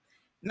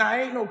 Nah,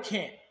 ain't no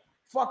can't.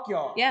 Fuck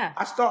y'all. Yeah.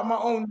 I start my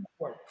own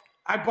network.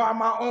 I buy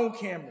my own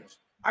cameras.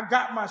 I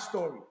got my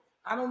story.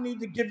 I don't need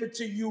to give it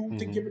to you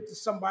to give it to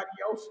somebody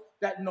else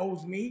that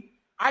knows me.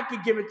 I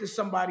could give it to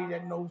somebody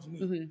that knows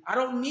me. I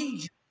don't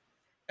need you.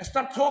 And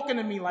stop talking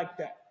to me like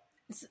that.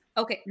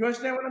 Okay. You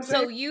understand what I'm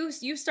saying? So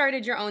you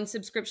started your own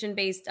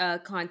subscription-based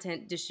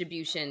content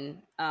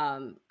distribution,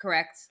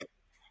 correct?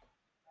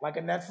 Like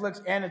a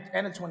Netflix and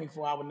a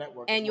 24-hour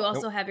network. And you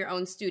also have your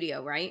own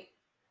studio, right?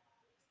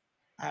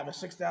 I have a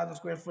 6,000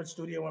 square foot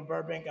studio in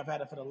Burbank. I've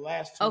had it for the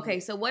last 2 Okay,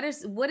 years. so what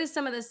is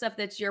some of the stuff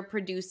that you're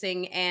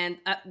producing? And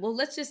well,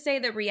 let's just say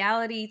that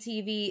reality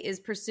TV is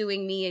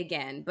pursuing me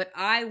again, but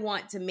I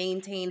want to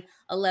maintain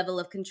a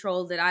level of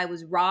control that I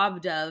was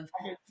robbed of.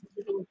 I can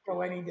do a show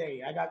any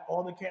day. I got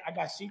I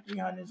got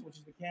C300s, which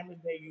is the cameras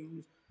they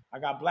use. I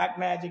got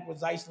Blackmagic with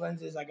Zeiss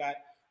lenses. I got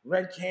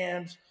Red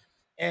cams,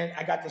 and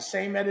I got the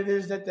same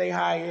editors that they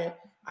hire.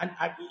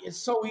 it's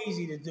so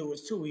easy to do.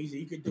 It's too easy.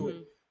 You could do it.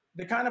 Mhm.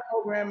 The kind of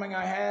programming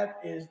I have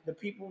is the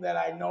people that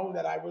I know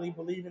that I really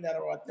believe in that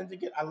are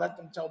authentic. I let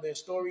them tell their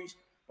stories,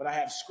 but I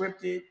have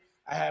scripted.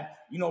 I have,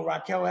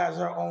 Raquel has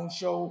her own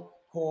show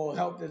called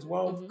Health is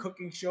Wealth, Mhm.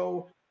 cooking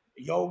show,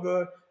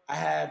 yoga. I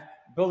have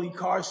Billy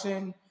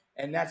Carson,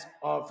 and that's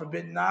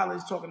Forbidden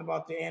Knowledge, talking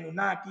about the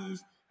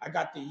Anunnakis. I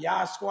got the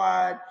Yah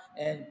Squad,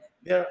 and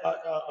they're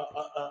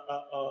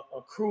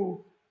a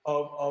crew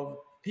of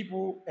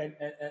people and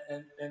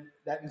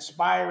that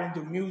inspire and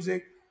do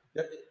music.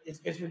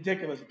 It's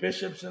ridiculous.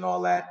 Bishops and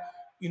all that.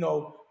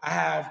 I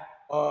have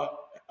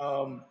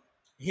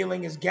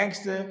Healing is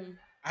Gangster. Mhm.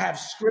 I have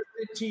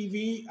scripted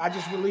TV. I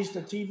just released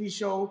a TV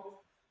show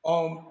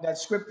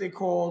that's scripted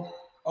called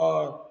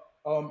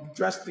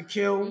Dress to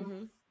Kill.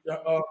 Mhm.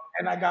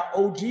 And I got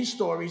OG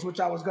stories, which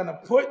I was gonna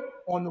put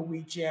on the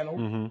We channel,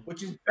 Mm-hmm.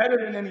 which is better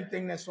than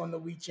anything that's on the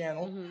We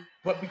channel. Mhm.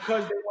 But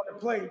because they want to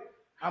play,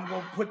 I'm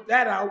gonna put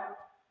that out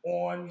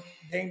on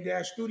Dame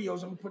Dash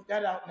Studios. I'm gonna put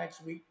that out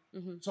next week.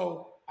 Mhm.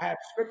 So I have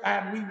script.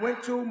 We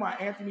went to my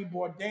Anthony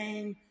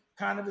Bourdain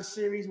kind of a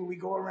series where we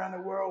go around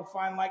the world,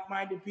 find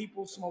like-minded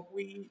people, smoke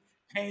weed,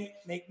 paint,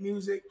 make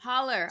music.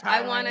 Holler.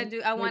 I want to Thailand,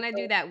 do I want to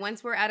do that.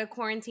 Once we're out of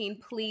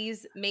quarantine,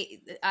 please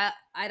make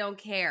I don't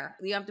care.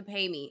 You have to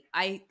pay me.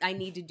 I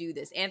need to do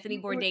this. Anthony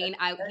Bourdain,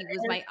 he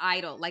was my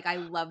idol. Like I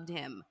loved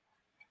him.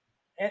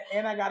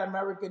 And I got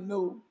American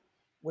New,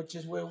 which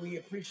is where we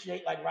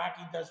appreciate, like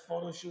Rocky does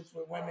photo shoots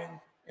with women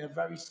in a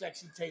very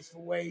sexy,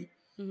 tasteful way.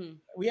 Mhm.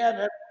 We have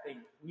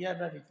everything. We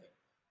have everything.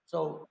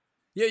 So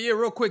Yeah,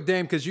 real quick,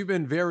 Dame, because you've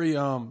been very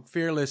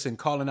fearless in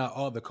calling out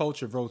all the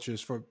culture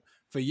vultures for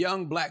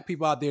young Black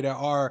people out there that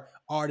are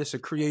artists or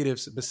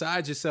creatives.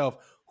 Besides yourself,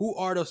 who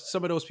are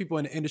some of those people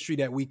in the industry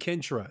that we can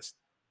trust,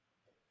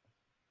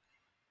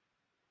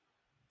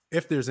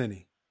 if there's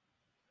any?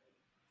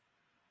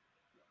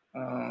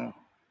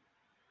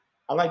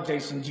 I like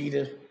Jason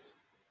Jeter.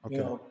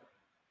 Okay.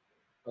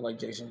 I like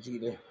Jason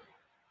Jeter.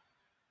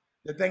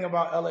 The thing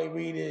about L.A.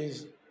 Reid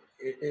is,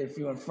 if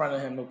you're in front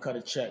of him, he'll cut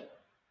a check.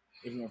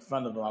 If you're in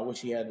front of him, I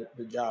wish he had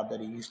the job that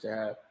he used to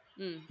have.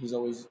 Mm. He's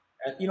always,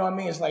 you know what I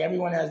mean? It's like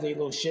everyone has their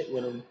little shit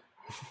with him,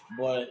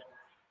 but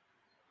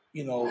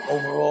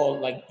overall,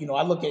 like,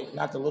 I look at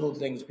not the little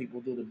things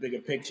people do, the bigger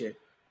picture.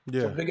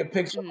 Yeah. So bigger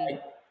picture,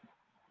 like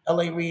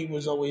L.A. Reid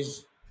was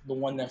always the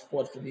one that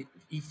fought for me.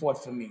 He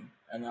fought for me,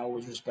 and I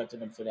always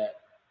respected him for that.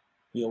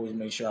 He always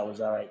made sure I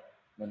was all right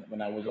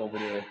when I was over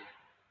there.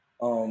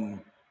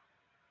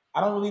 I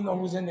don't really know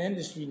who's in the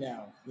industry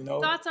now.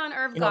 Thoughts on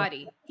Irv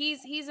Gotti?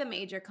 He's a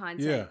major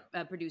content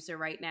producer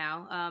right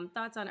now.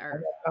 Thoughts on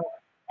Irv?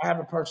 I have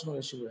a personal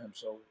issue with him,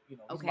 so he's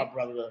my Okay.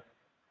 brother.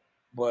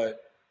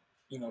 But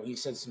he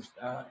said some.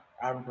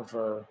 I would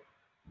prefer.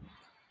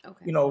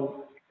 Okay.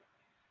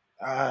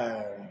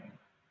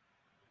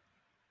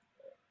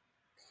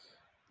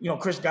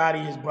 Chris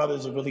Gotti, his brother,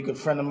 is a really good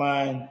friend of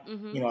mine.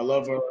 Mhm. I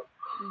love her,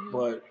 Mhm.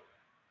 but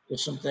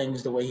there's some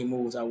things the way he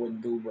moves I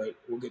wouldn't do. But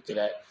we'll get to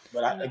that.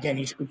 But again,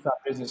 he speaks our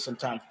business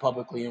sometimes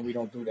publicly, and we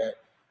don't do that.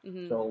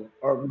 Mhm. So,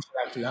 or you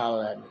should actually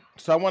holler at me.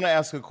 So I want to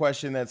ask a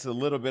question that's a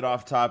little bit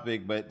off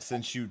topic, but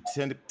since you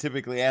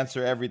typically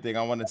answer everything,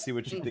 I want to see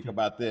what you think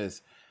about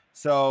this.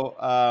 So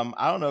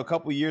I don't know, a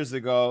couple years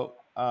ago,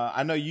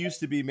 I know you used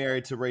to be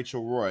married to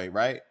Rachel Roy,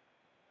 right?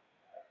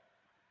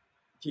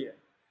 Yeah.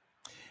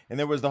 And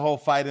there was the whole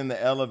fight in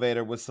the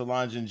elevator with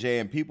Solange and Jay,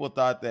 and people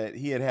thought that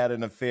he had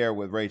an affair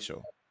with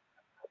Rachel.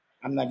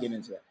 I'm not getting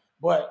into that.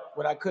 But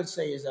what I could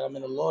say is that I'm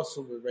in a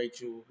lawsuit with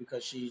Rachel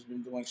because she's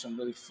been doing some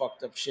really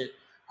fucked up shit.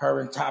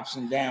 Her and Tops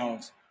and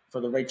Downs for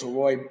the Rachel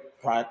Roy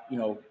project.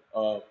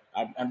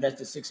 I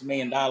invested $6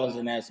 million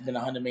in that. It's been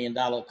 $100 million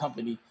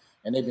company,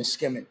 and they've been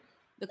skimming.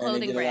 The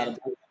clothing brand.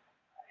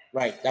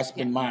 Right, that's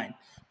been mine.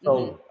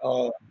 So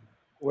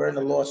we're in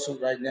a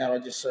lawsuit right now. I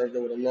just served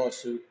her with a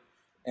lawsuit,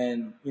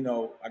 and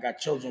I got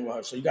children with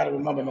her. So you got to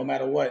remember, no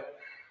matter what,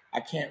 I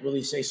can't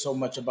really say so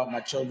much about my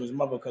children's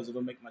mother because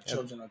it'll make my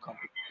children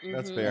uncomfortable.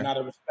 That's fair. And out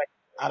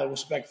of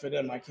respect for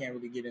them, I can't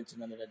really get into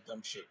none of that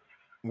dumb shit.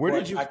 Where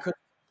did you? I could.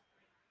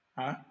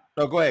 Huh?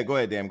 No, go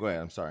ahead, Dan. Go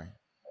ahead. I'm sorry.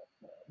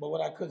 But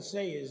what I could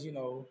say is,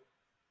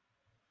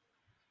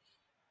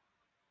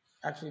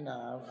 actually,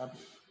 no,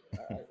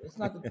 it's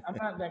not. I'm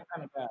not that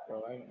kind of guy,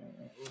 bro.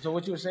 So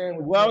what you were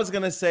saying? What I was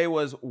gonna say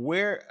was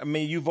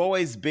you've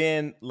always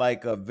been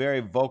like a very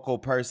vocal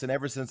person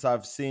ever since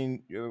I've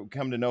seen you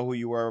come to know who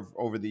you were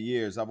over the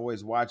years. I've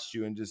always watched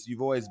you, and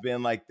you've always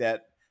been like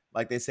that,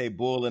 like they say,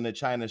 bull in the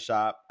china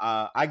shop.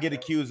 I get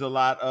accused a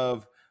lot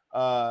of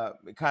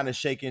kind of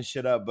shaking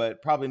shit up,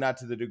 but probably not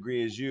to the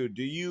degree as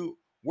you.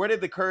 Where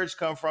did the courage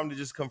come from to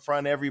just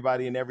confront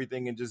everybody and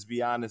everything and just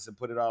be honest and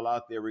put it all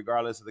out there,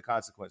 regardless of the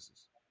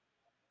consequences?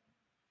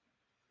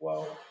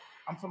 Well,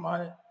 I'm from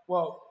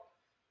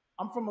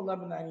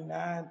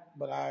 1199,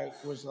 but I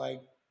was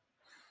like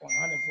on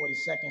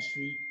 142nd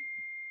Street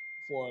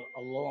for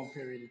a long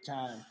period of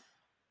time.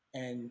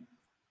 And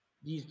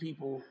these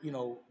people,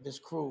 this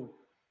crew,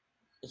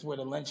 it's where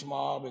the lynch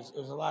mob is.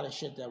 There's a lot of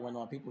shit that went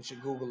on. People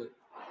should Google it.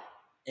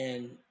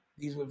 And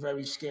these were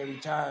very scary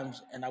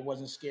times, and I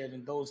wasn't scared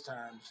in those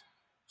times.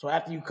 So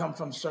after you come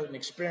from certain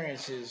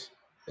experiences,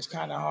 it's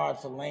kind of hard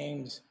for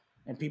lames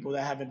and people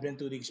that haven't been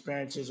through the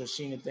experiences or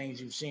seen the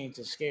things you've seen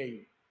to scare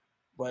you.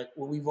 But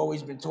what we've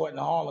always been taught in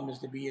Harlem is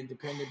to be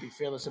independent, be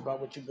fearless about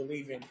what you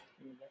believe in.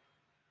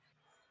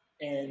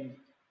 And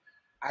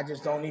I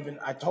just don't even,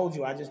 I told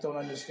you, I just don't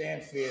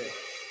understand fear.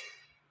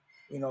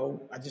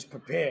 I just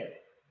prepare.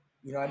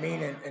 You know what I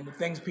mean? And the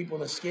things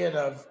people are scared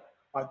of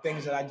are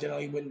things that I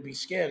generally wouldn't be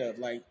scared of.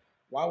 Like,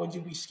 why would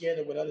you be scared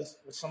of what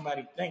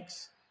somebody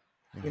thinks?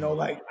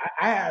 Like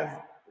I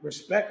have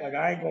respect. Like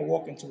I ain't gonna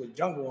walk into a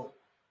jungle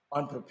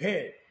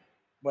unprepared,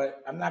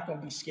 but I'm not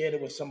gonna be scared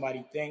of what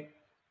somebody think,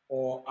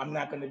 or I'm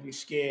not gonna be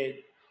scared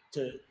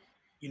to,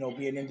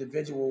 be an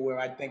individual where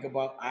I think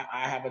about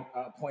I have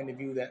a point of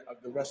view that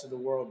the rest of the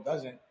world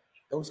doesn't.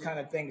 Those kind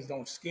of things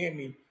don't scare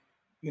me.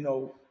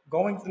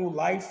 Going through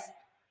life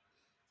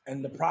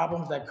and the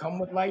problems that come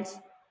with life,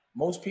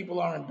 most people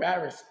are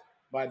embarrassed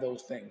by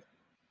those things.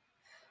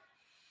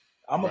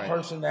 I'm a Right.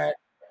 person that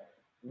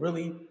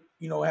really,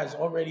 has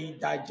already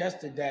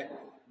digested that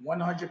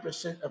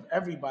 100% of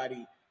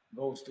everybody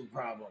goes through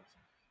problems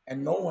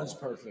and no one's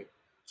perfect.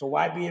 So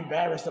why be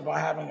embarrassed about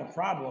having a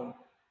problem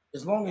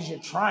as long as you're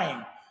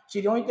trying?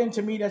 See, the only thing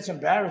to me that's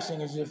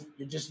embarrassing is if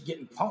you're just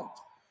getting punked.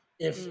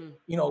 If,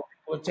 people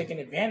are taking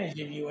advantage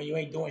of you and you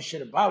ain't doing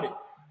shit about it.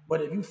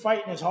 But if you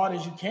fighting as hard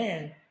as you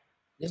can,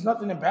 there's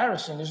nothing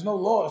embarrassing. There's no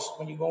loss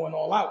when you're going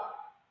all out.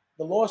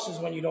 The loss is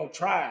when you don't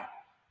try,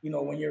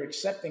 when you're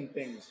accepting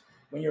things,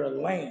 when you're a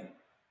lame,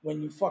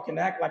 when you fucking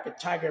act like a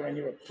tiger and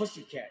you're a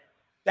pussycat.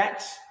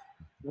 That's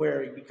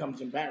where it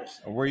becomes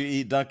embarrassing. Where you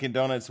eat Dunkin'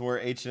 Donuts and wear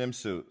H&M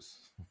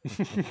suits.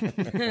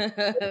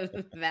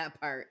 That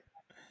part.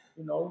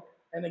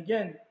 And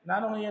again,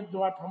 not only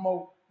do I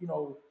promote,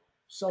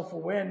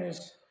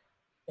 self-awareness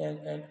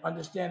and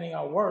understanding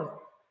our worth,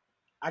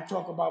 I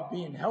talk about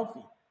being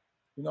healthy.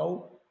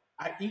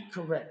 I eat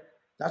correct.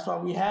 That's why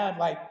we have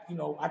I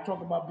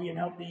talk about being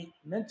healthy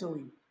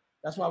mentally.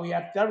 That's why we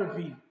have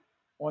therapy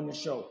on the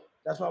show.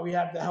 That's why we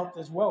have the health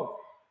as well.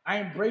 I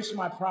embrace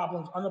my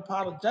problems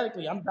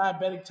unapologetically. I'm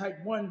diabetic type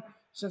 1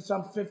 since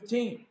I'm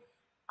 15.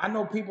 I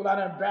know people that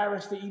are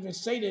embarrassed to even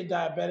say they're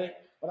diabetic,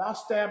 but I'll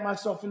stab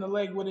myself in the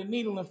leg with a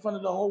needle in front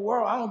of the whole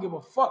world. I don't give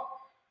a fuck.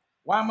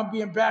 Why am I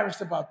being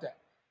embarrassed about that?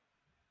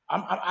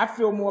 I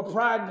feel more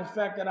pride in the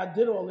fact that I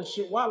did all this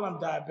shit while I'm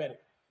diabetic.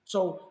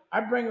 So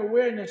I bring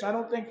awareness. I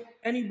don't think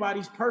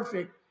anybody's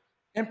perfect.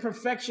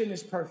 Imperfection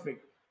is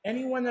perfect.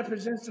 Anyone that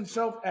presents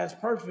themselves as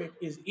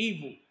perfect is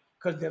evil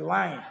because they're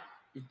lying.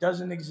 It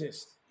doesn't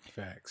exist.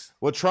 Facts.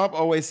 Well, Trump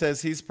always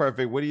says he's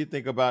perfect. What do you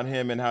think about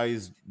him and how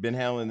he's been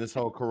handling this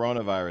whole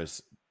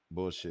coronavirus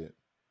bullshit?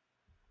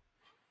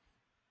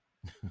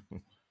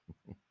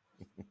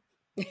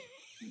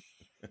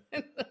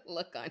 The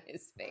look on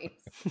his face.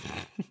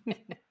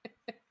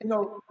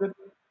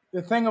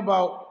 The thing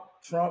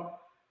about Trump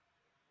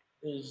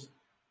is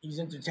he's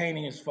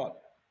entertaining as fuck,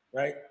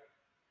 right?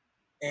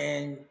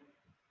 And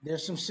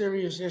there's some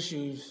serious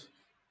issues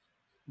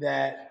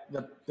that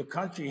the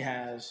country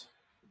has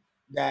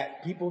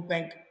that people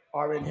think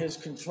are in his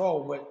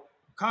control, but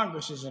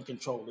Congress is in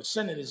control. The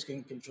Senate is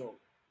in control.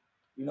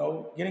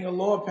 Getting a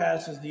law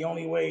passed is the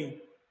only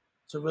way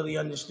to really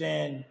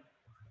understand,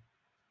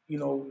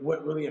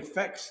 what really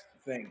affects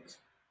things.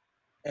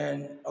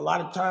 And a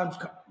lot of times,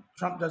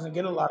 Trump doesn't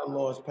get a lot of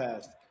laws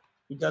passed.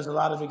 He does a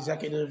lot of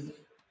executive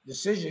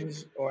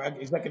decisions or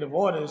executive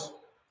orders.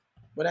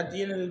 But at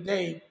the end of the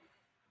day,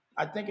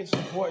 I think it's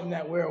important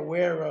that we're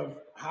aware of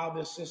how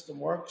this system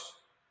works.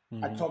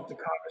 I talked to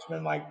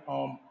Congressman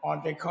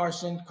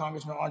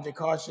Congressman Andre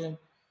Carson.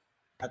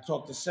 I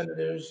talked to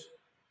senators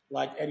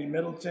like Eddie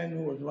Middleton,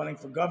 who was running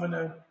for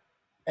governor.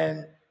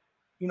 And,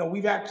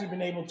 we've actually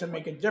been able to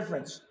make a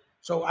difference.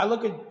 So I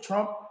look at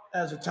Trump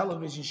as a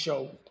television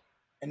show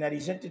and that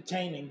he's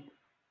entertaining.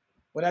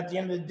 But at the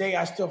end of the day,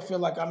 I still feel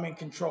like I'm in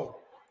control.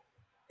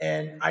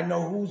 And I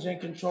know who's in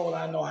control.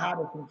 And I know how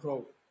to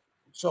control.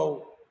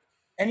 So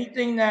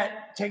anything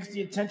that takes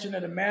the attention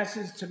of the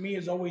masses, to me,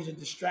 is always a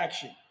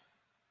distraction.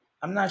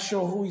 I'm not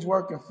sure who he's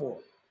working for.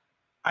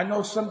 I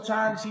know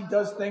sometimes he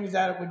does things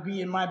that would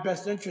be in my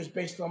best interest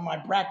based on my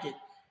bracket.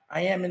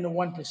 I am in the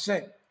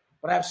 1%.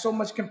 But I have so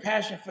much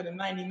compassion for the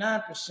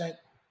 99%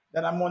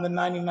 that I'm on the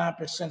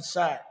 99%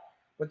 side.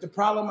 But the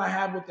problem I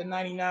have with the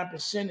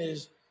 99%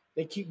 is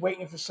they keep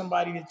waiting for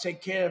somebody to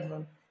take care of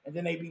them, and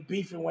then they be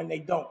beefing when they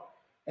don't.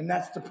 And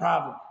that's the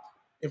problem.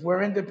 If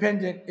we're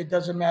independent, it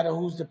doesn't matter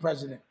who's the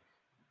president.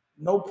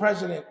 No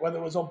president, whether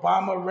it was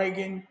Obama,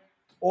 Reagan,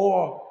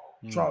 or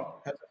Trump,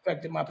 has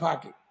affected my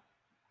pocket.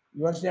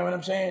 You understand what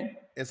I'm saying?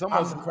 It's I'm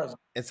almost the president.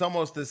 it's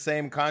almost the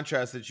same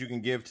contrast that you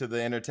can give to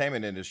the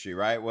entertainment industry,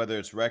 right? Whether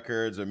it's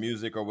records or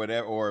music or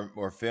whatever,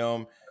 or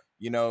film,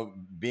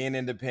 being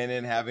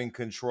independent, having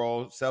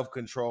control,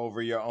 self-control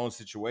over your own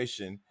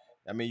situation.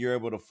 I mean, you're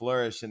able to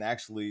flourish and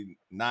actually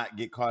not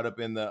get caught up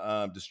in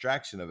the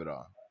distraction of it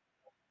all.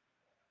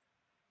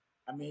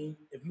 I mean,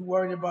 if you're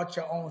worried about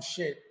your own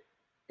shit,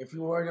 if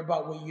you're worried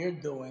about what you're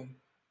doing,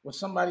 What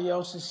somebody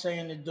else is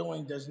saying and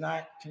doing does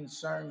not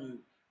concern you.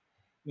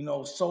 You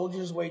know,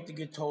 soldiers wait to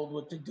get told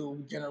what to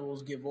do.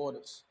 Generals give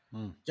orders.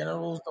 Mm.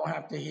 Generals don't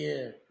have to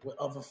hear what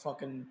other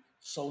fucking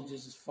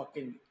soldiers is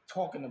fucking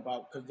talking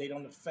about because they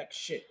don't affect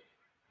shit.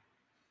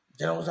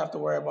 Generals have to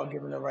worry about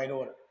giving the right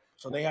order.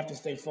 So they have to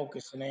stay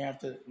focused and they have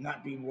to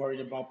not be worried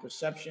about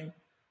perception.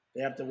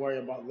 They have to worry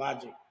about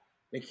logic.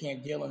 They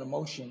can't deal in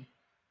emotion.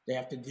 They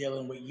have to deal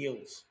in with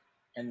yields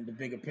and the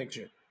bigger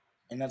picture.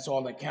 And that's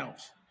all that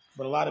counts.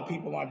 But a lot of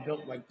people aren't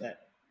built like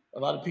that. A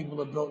lot of people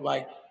are built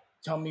like,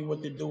 tell me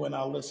what to do and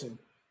I'll listen.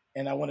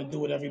 And I want to do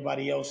what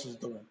everybody else is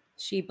doing.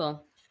 Sheeple.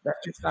 That's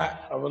just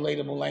not a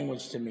relatable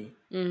language to me.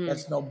 Mm-hmm.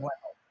 That's no bueno.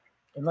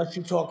 Unless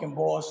you're talking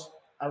boss,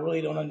 I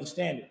really don't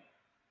understand it.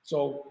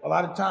 So a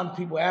lot of times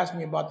people ask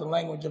me about the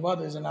language of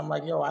others, and I'm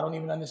like, yo, I don't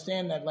even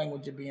understand that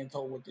language of being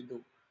told what to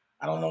do.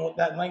 I don't know what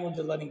that language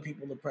of letting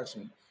people oppress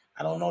me.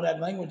 I don't know that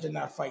language of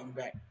not fighting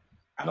back.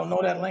 I don't know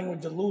that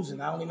language of losing.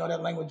 I only know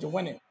that language of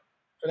winning.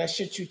 So that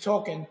shit you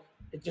talking,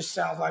 it just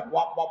sounds like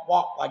wop, wop,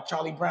 wop, like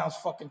Charlie Brown's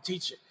fucking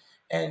teacher.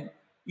 And,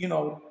 you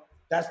know,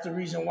 that's the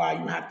reason why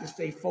you have to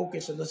stay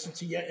focused and listen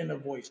to your inner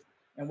voice.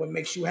 And what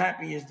makes you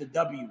happy is the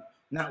W,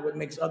 not what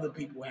makes other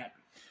people happy.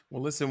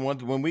 Well, listen,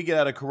 when we get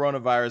out of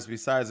coronavirus,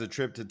 besides a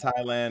trip to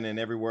Thailand and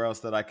everywhere else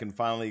that I can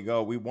finally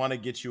go, we want to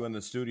get you in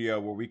the studio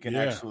where we can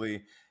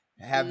actually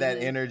have that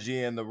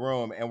energy in the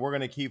room. And we're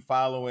going to keep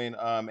following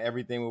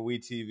everything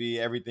with WeTV,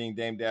 everything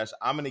Dame Dash.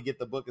 I'm going to get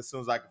the book as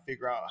soon as I can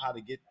figure out how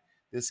to get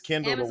this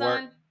Kindle to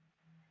work.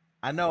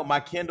 I know my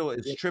Kindle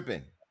is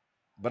tripping,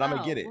 but I'm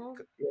going to get it. Well,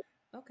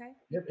 okay.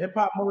 Hip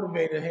Hop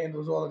Motivator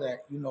handles all of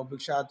that. You know,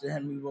 big shout out to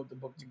him. We wrote the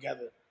book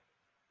together.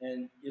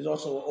 And there's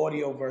also an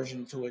audio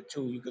version to it,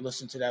 too. You can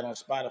listen to that on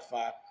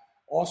Spotify.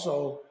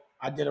 Also,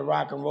 I did a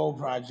rock and roll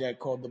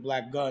project called The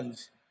Black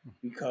Guns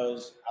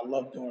because I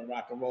love doing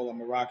rock and roll. I'm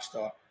a rock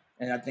star.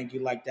 And I think you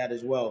like that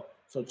as well.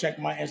 So check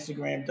my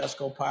Instagram,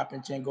 Dusko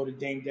Poppington. Go to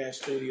Dame Dash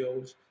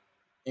Studios.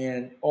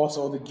 And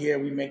also the gear,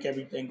 we make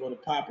everything. Go to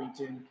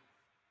Poppington.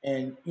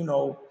 And, you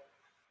know,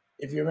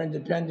 if you're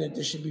independent,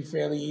 this should be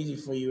fairly easy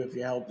for you if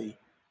you're healthy.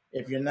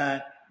 If you're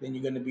not, then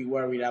you're going to be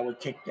worried. I would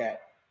kick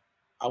that.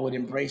 I would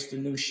embrace the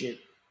new shit.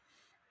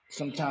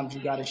 Sometimes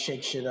you got to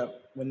shake shit up.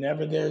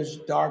 Whenever there's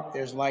dark,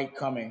 there's light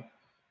coming.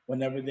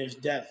 Whenever there's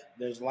death,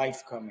 there's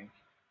life coming.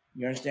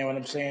 You understand what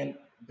I'm saying?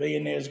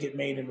 Billionaires get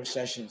made in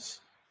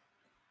recessions.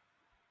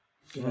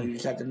 You know, you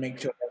just have to make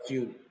sure that's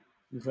you.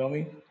 You feel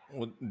me?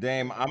 Well,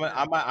 Dame,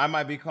 I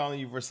might be calling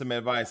you for some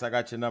advice. I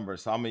got your number,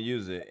 so I'm gonna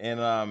use it.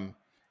 And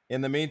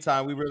in the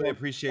meantime, we really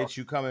appreciate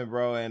you coming,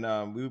 bro.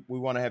 And we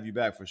want to have you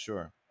back for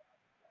sure.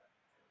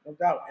 No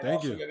doubt. And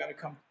Thank also, you. You got to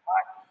come.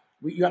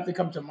 You have to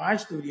come to my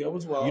studio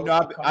as well. You know,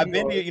 I've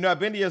been to I've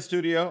been to your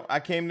studio. I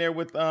came there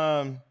with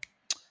I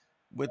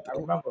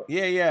remember.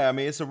 Yeah. I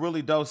mean, it's a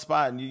really dope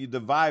spot, and the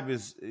vibe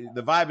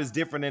is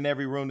different in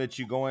every room that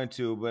you go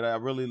into. But I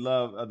really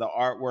love the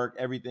artwork,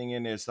 everything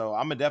in there. So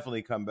I'm gonna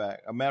definitely come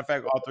back. A matter of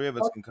fact, all three of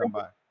us can come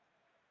by.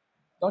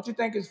 Don't you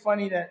think it's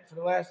funny that for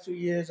the last 2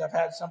 years I've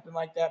had something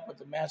like that, but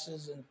the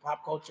masses and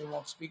pop culture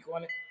won't speak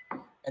on it?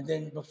 And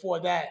then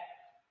before that,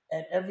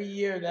 and every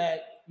year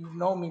that you've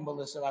known me,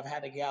 Melissa, I've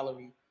had a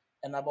gallery.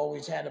 And I've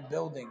always had a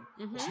building.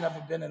 Mm-hmm. It's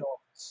never been an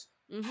office.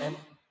 Mm-hmm. And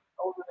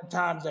those are the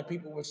times that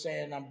people were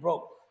saying I'm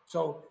broke.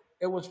 So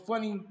it was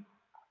funny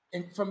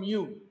from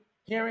you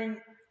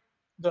hearing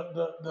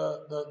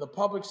the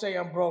public say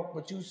I'm broke,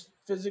 but you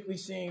physically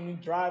seeing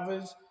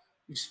drivers,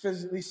 you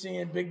physically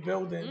seeing big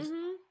buildings.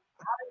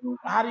 Mm-hmm.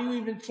 How do you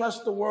even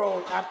trust the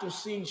world after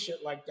seeing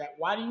shit like that?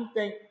 Why do you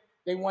think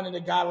they wanted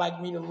a guy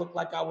like me to look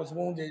like I was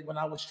wounded when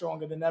I was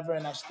stronger than ever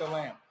and I still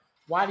am?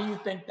 Why do you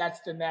think that's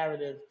the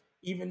narrative?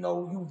 Even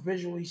though you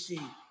visually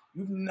see,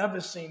 you've never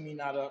seen me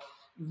not up.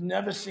 You've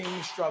never seen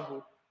me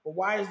struggle. But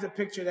why is the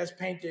picture that's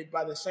painted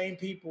by the same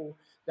people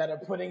that are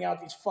putting out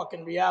these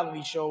fucking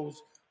reality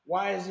shows,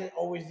 why is it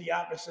always the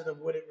opposite of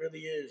what it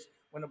really is?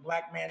 When a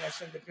black man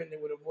that's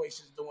independent with a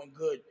voice is doing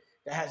good,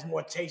 that has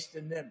more taste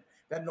than them,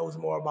 that knows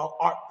more about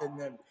art than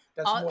them,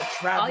 that's more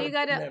travel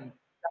than them.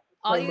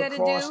 All you gotta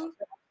do,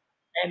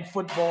 and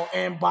football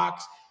and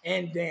box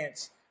and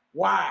dance.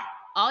 Why?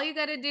 All you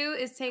got to do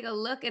is take a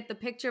look at the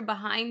picture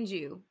behind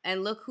you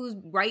and look who's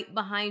right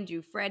behind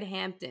you, Fred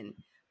Hampton.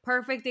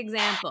 Perfect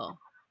example.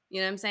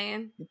 You know what I'm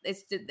saying?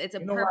 It's a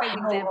perfect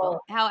example.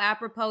 How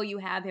apropos you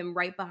have him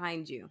right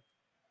behind you.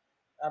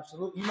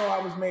 Absolutely. You know,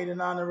 I was made an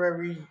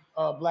honorary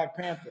Black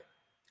Panther.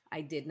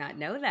 I did not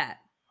know that.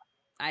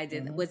 I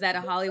did. Mm-hmm. Was that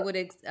a Hollywood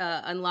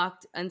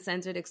Unlocked,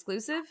 Uncensored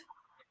exclusive?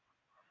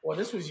 Well,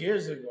 this was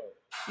years ago.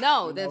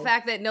 No, the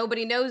fact that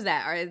nobody knows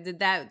that, or did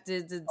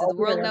the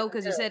world know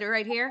because you said it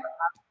right here?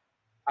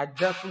 I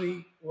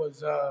definitely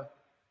was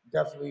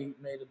definitely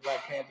made a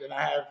Black Panther, and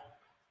I have,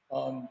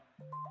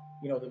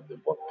 the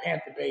book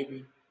Panther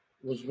Baby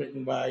was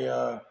written by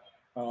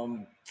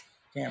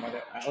damn,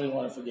 I only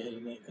want to forget his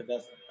name because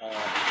that's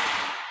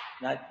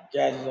not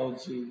Jazz's old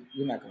too.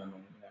 You're not gonna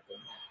know.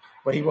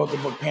 But he wrote the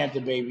book Panther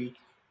Baby,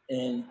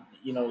 and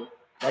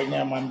right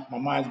now my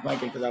mind's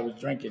blanking because I was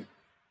drinking,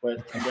 but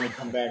I'm gonna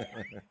come back.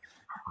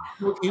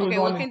 He was Okay,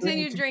 on we'll the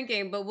continue Dream Team.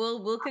 drinking, but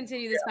we'll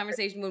continue this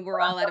conversation when we're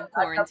all out of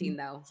quarantine,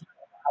 though.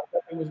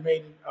 He was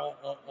made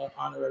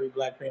honorary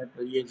Black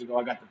Panther years ago.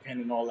 I got the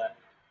pen and all that.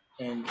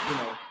 And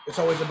it's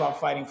always about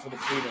fighting for the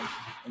freedom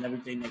and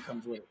everything that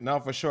comes with it. No,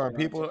 for sure.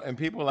 And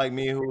people like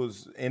me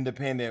who's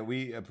independent,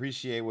 we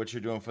appreciate what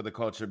you're doing for the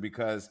culture,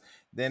 because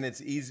then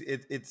it's easy.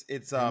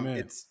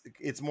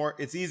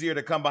 It's easier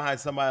to come behind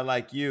somebody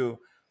like you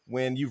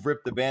when you've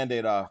ripped the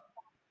Band-Aid off.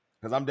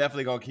 Because I'm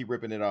definitely gonna keep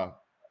ripping it off.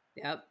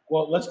 Yep.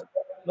 Well,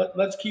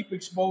 let's keep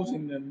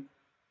exposing them,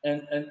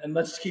 and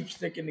let's keep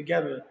sticking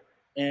together.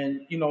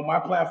 And my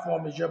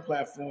platform is your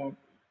platform.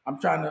 I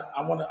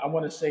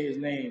want to say his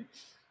name.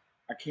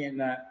 I can't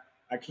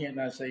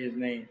not say his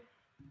name,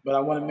 but I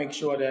want to make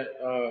sure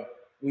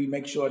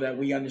that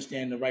we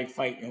understand the right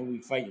fight and who we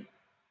fighting.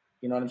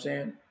 You know what I'm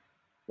saying?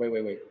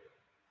 Wait.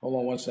 Hold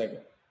on 1 second.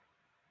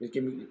 Just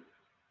give me.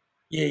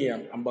 Yeah,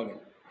 I'm bugging.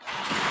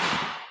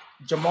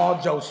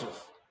 Jamal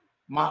Joseph,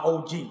 my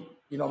OG.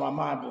 My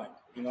mind blank.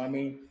 You know what I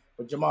mean?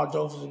 But Jamal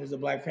Joseph is the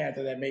Black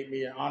Panther that made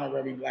me an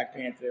honorary Black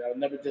Panther. I'll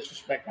never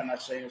disrespect by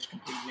not saying his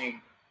complete name.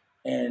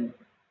 And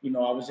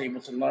I was able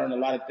to learn a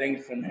lot of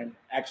things from him.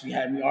 Actually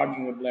had me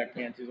arguing with Black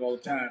Panthers all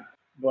the time.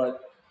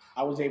 But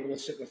I was able to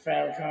sit with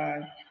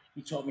Farrakhan.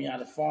 He taught me how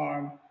to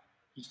farm.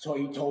 He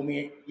told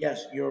me,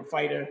 yes, you're a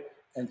fighter,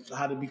 and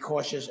how to be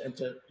cautious and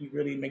to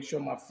really make sure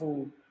my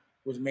food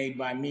was made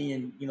by me.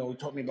 And, he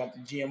taught me about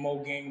the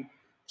GMO game.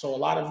 So a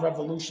lot of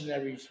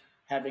revolutionaries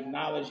have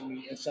acknowledged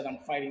me and said I'm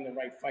fighting the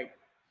right fight.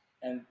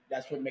 And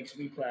that's what makes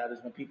me proud, is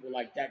when people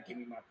like that give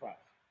me my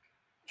props.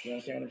 You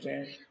understand what I'm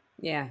saying?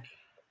 Yeah.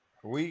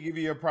 We give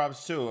you your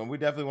props too, and we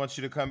definitely want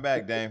you to come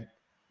back, Dame.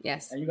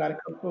 Yes. And you got to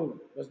come through.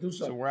 Let's do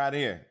something. So we're out of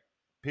here.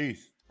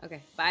 Peace.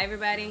 Okay. Bye,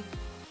 everybody.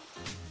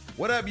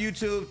 What up,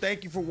 YouTube?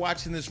 Thank you for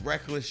watching this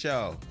Reckless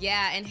show.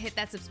 Yeah, and hit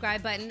that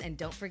subscribe button, and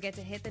don't forget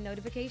to hit the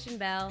notification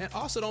bell. And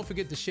also don't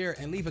forget to share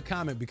and leave a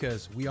comment,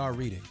 because we are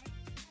reading.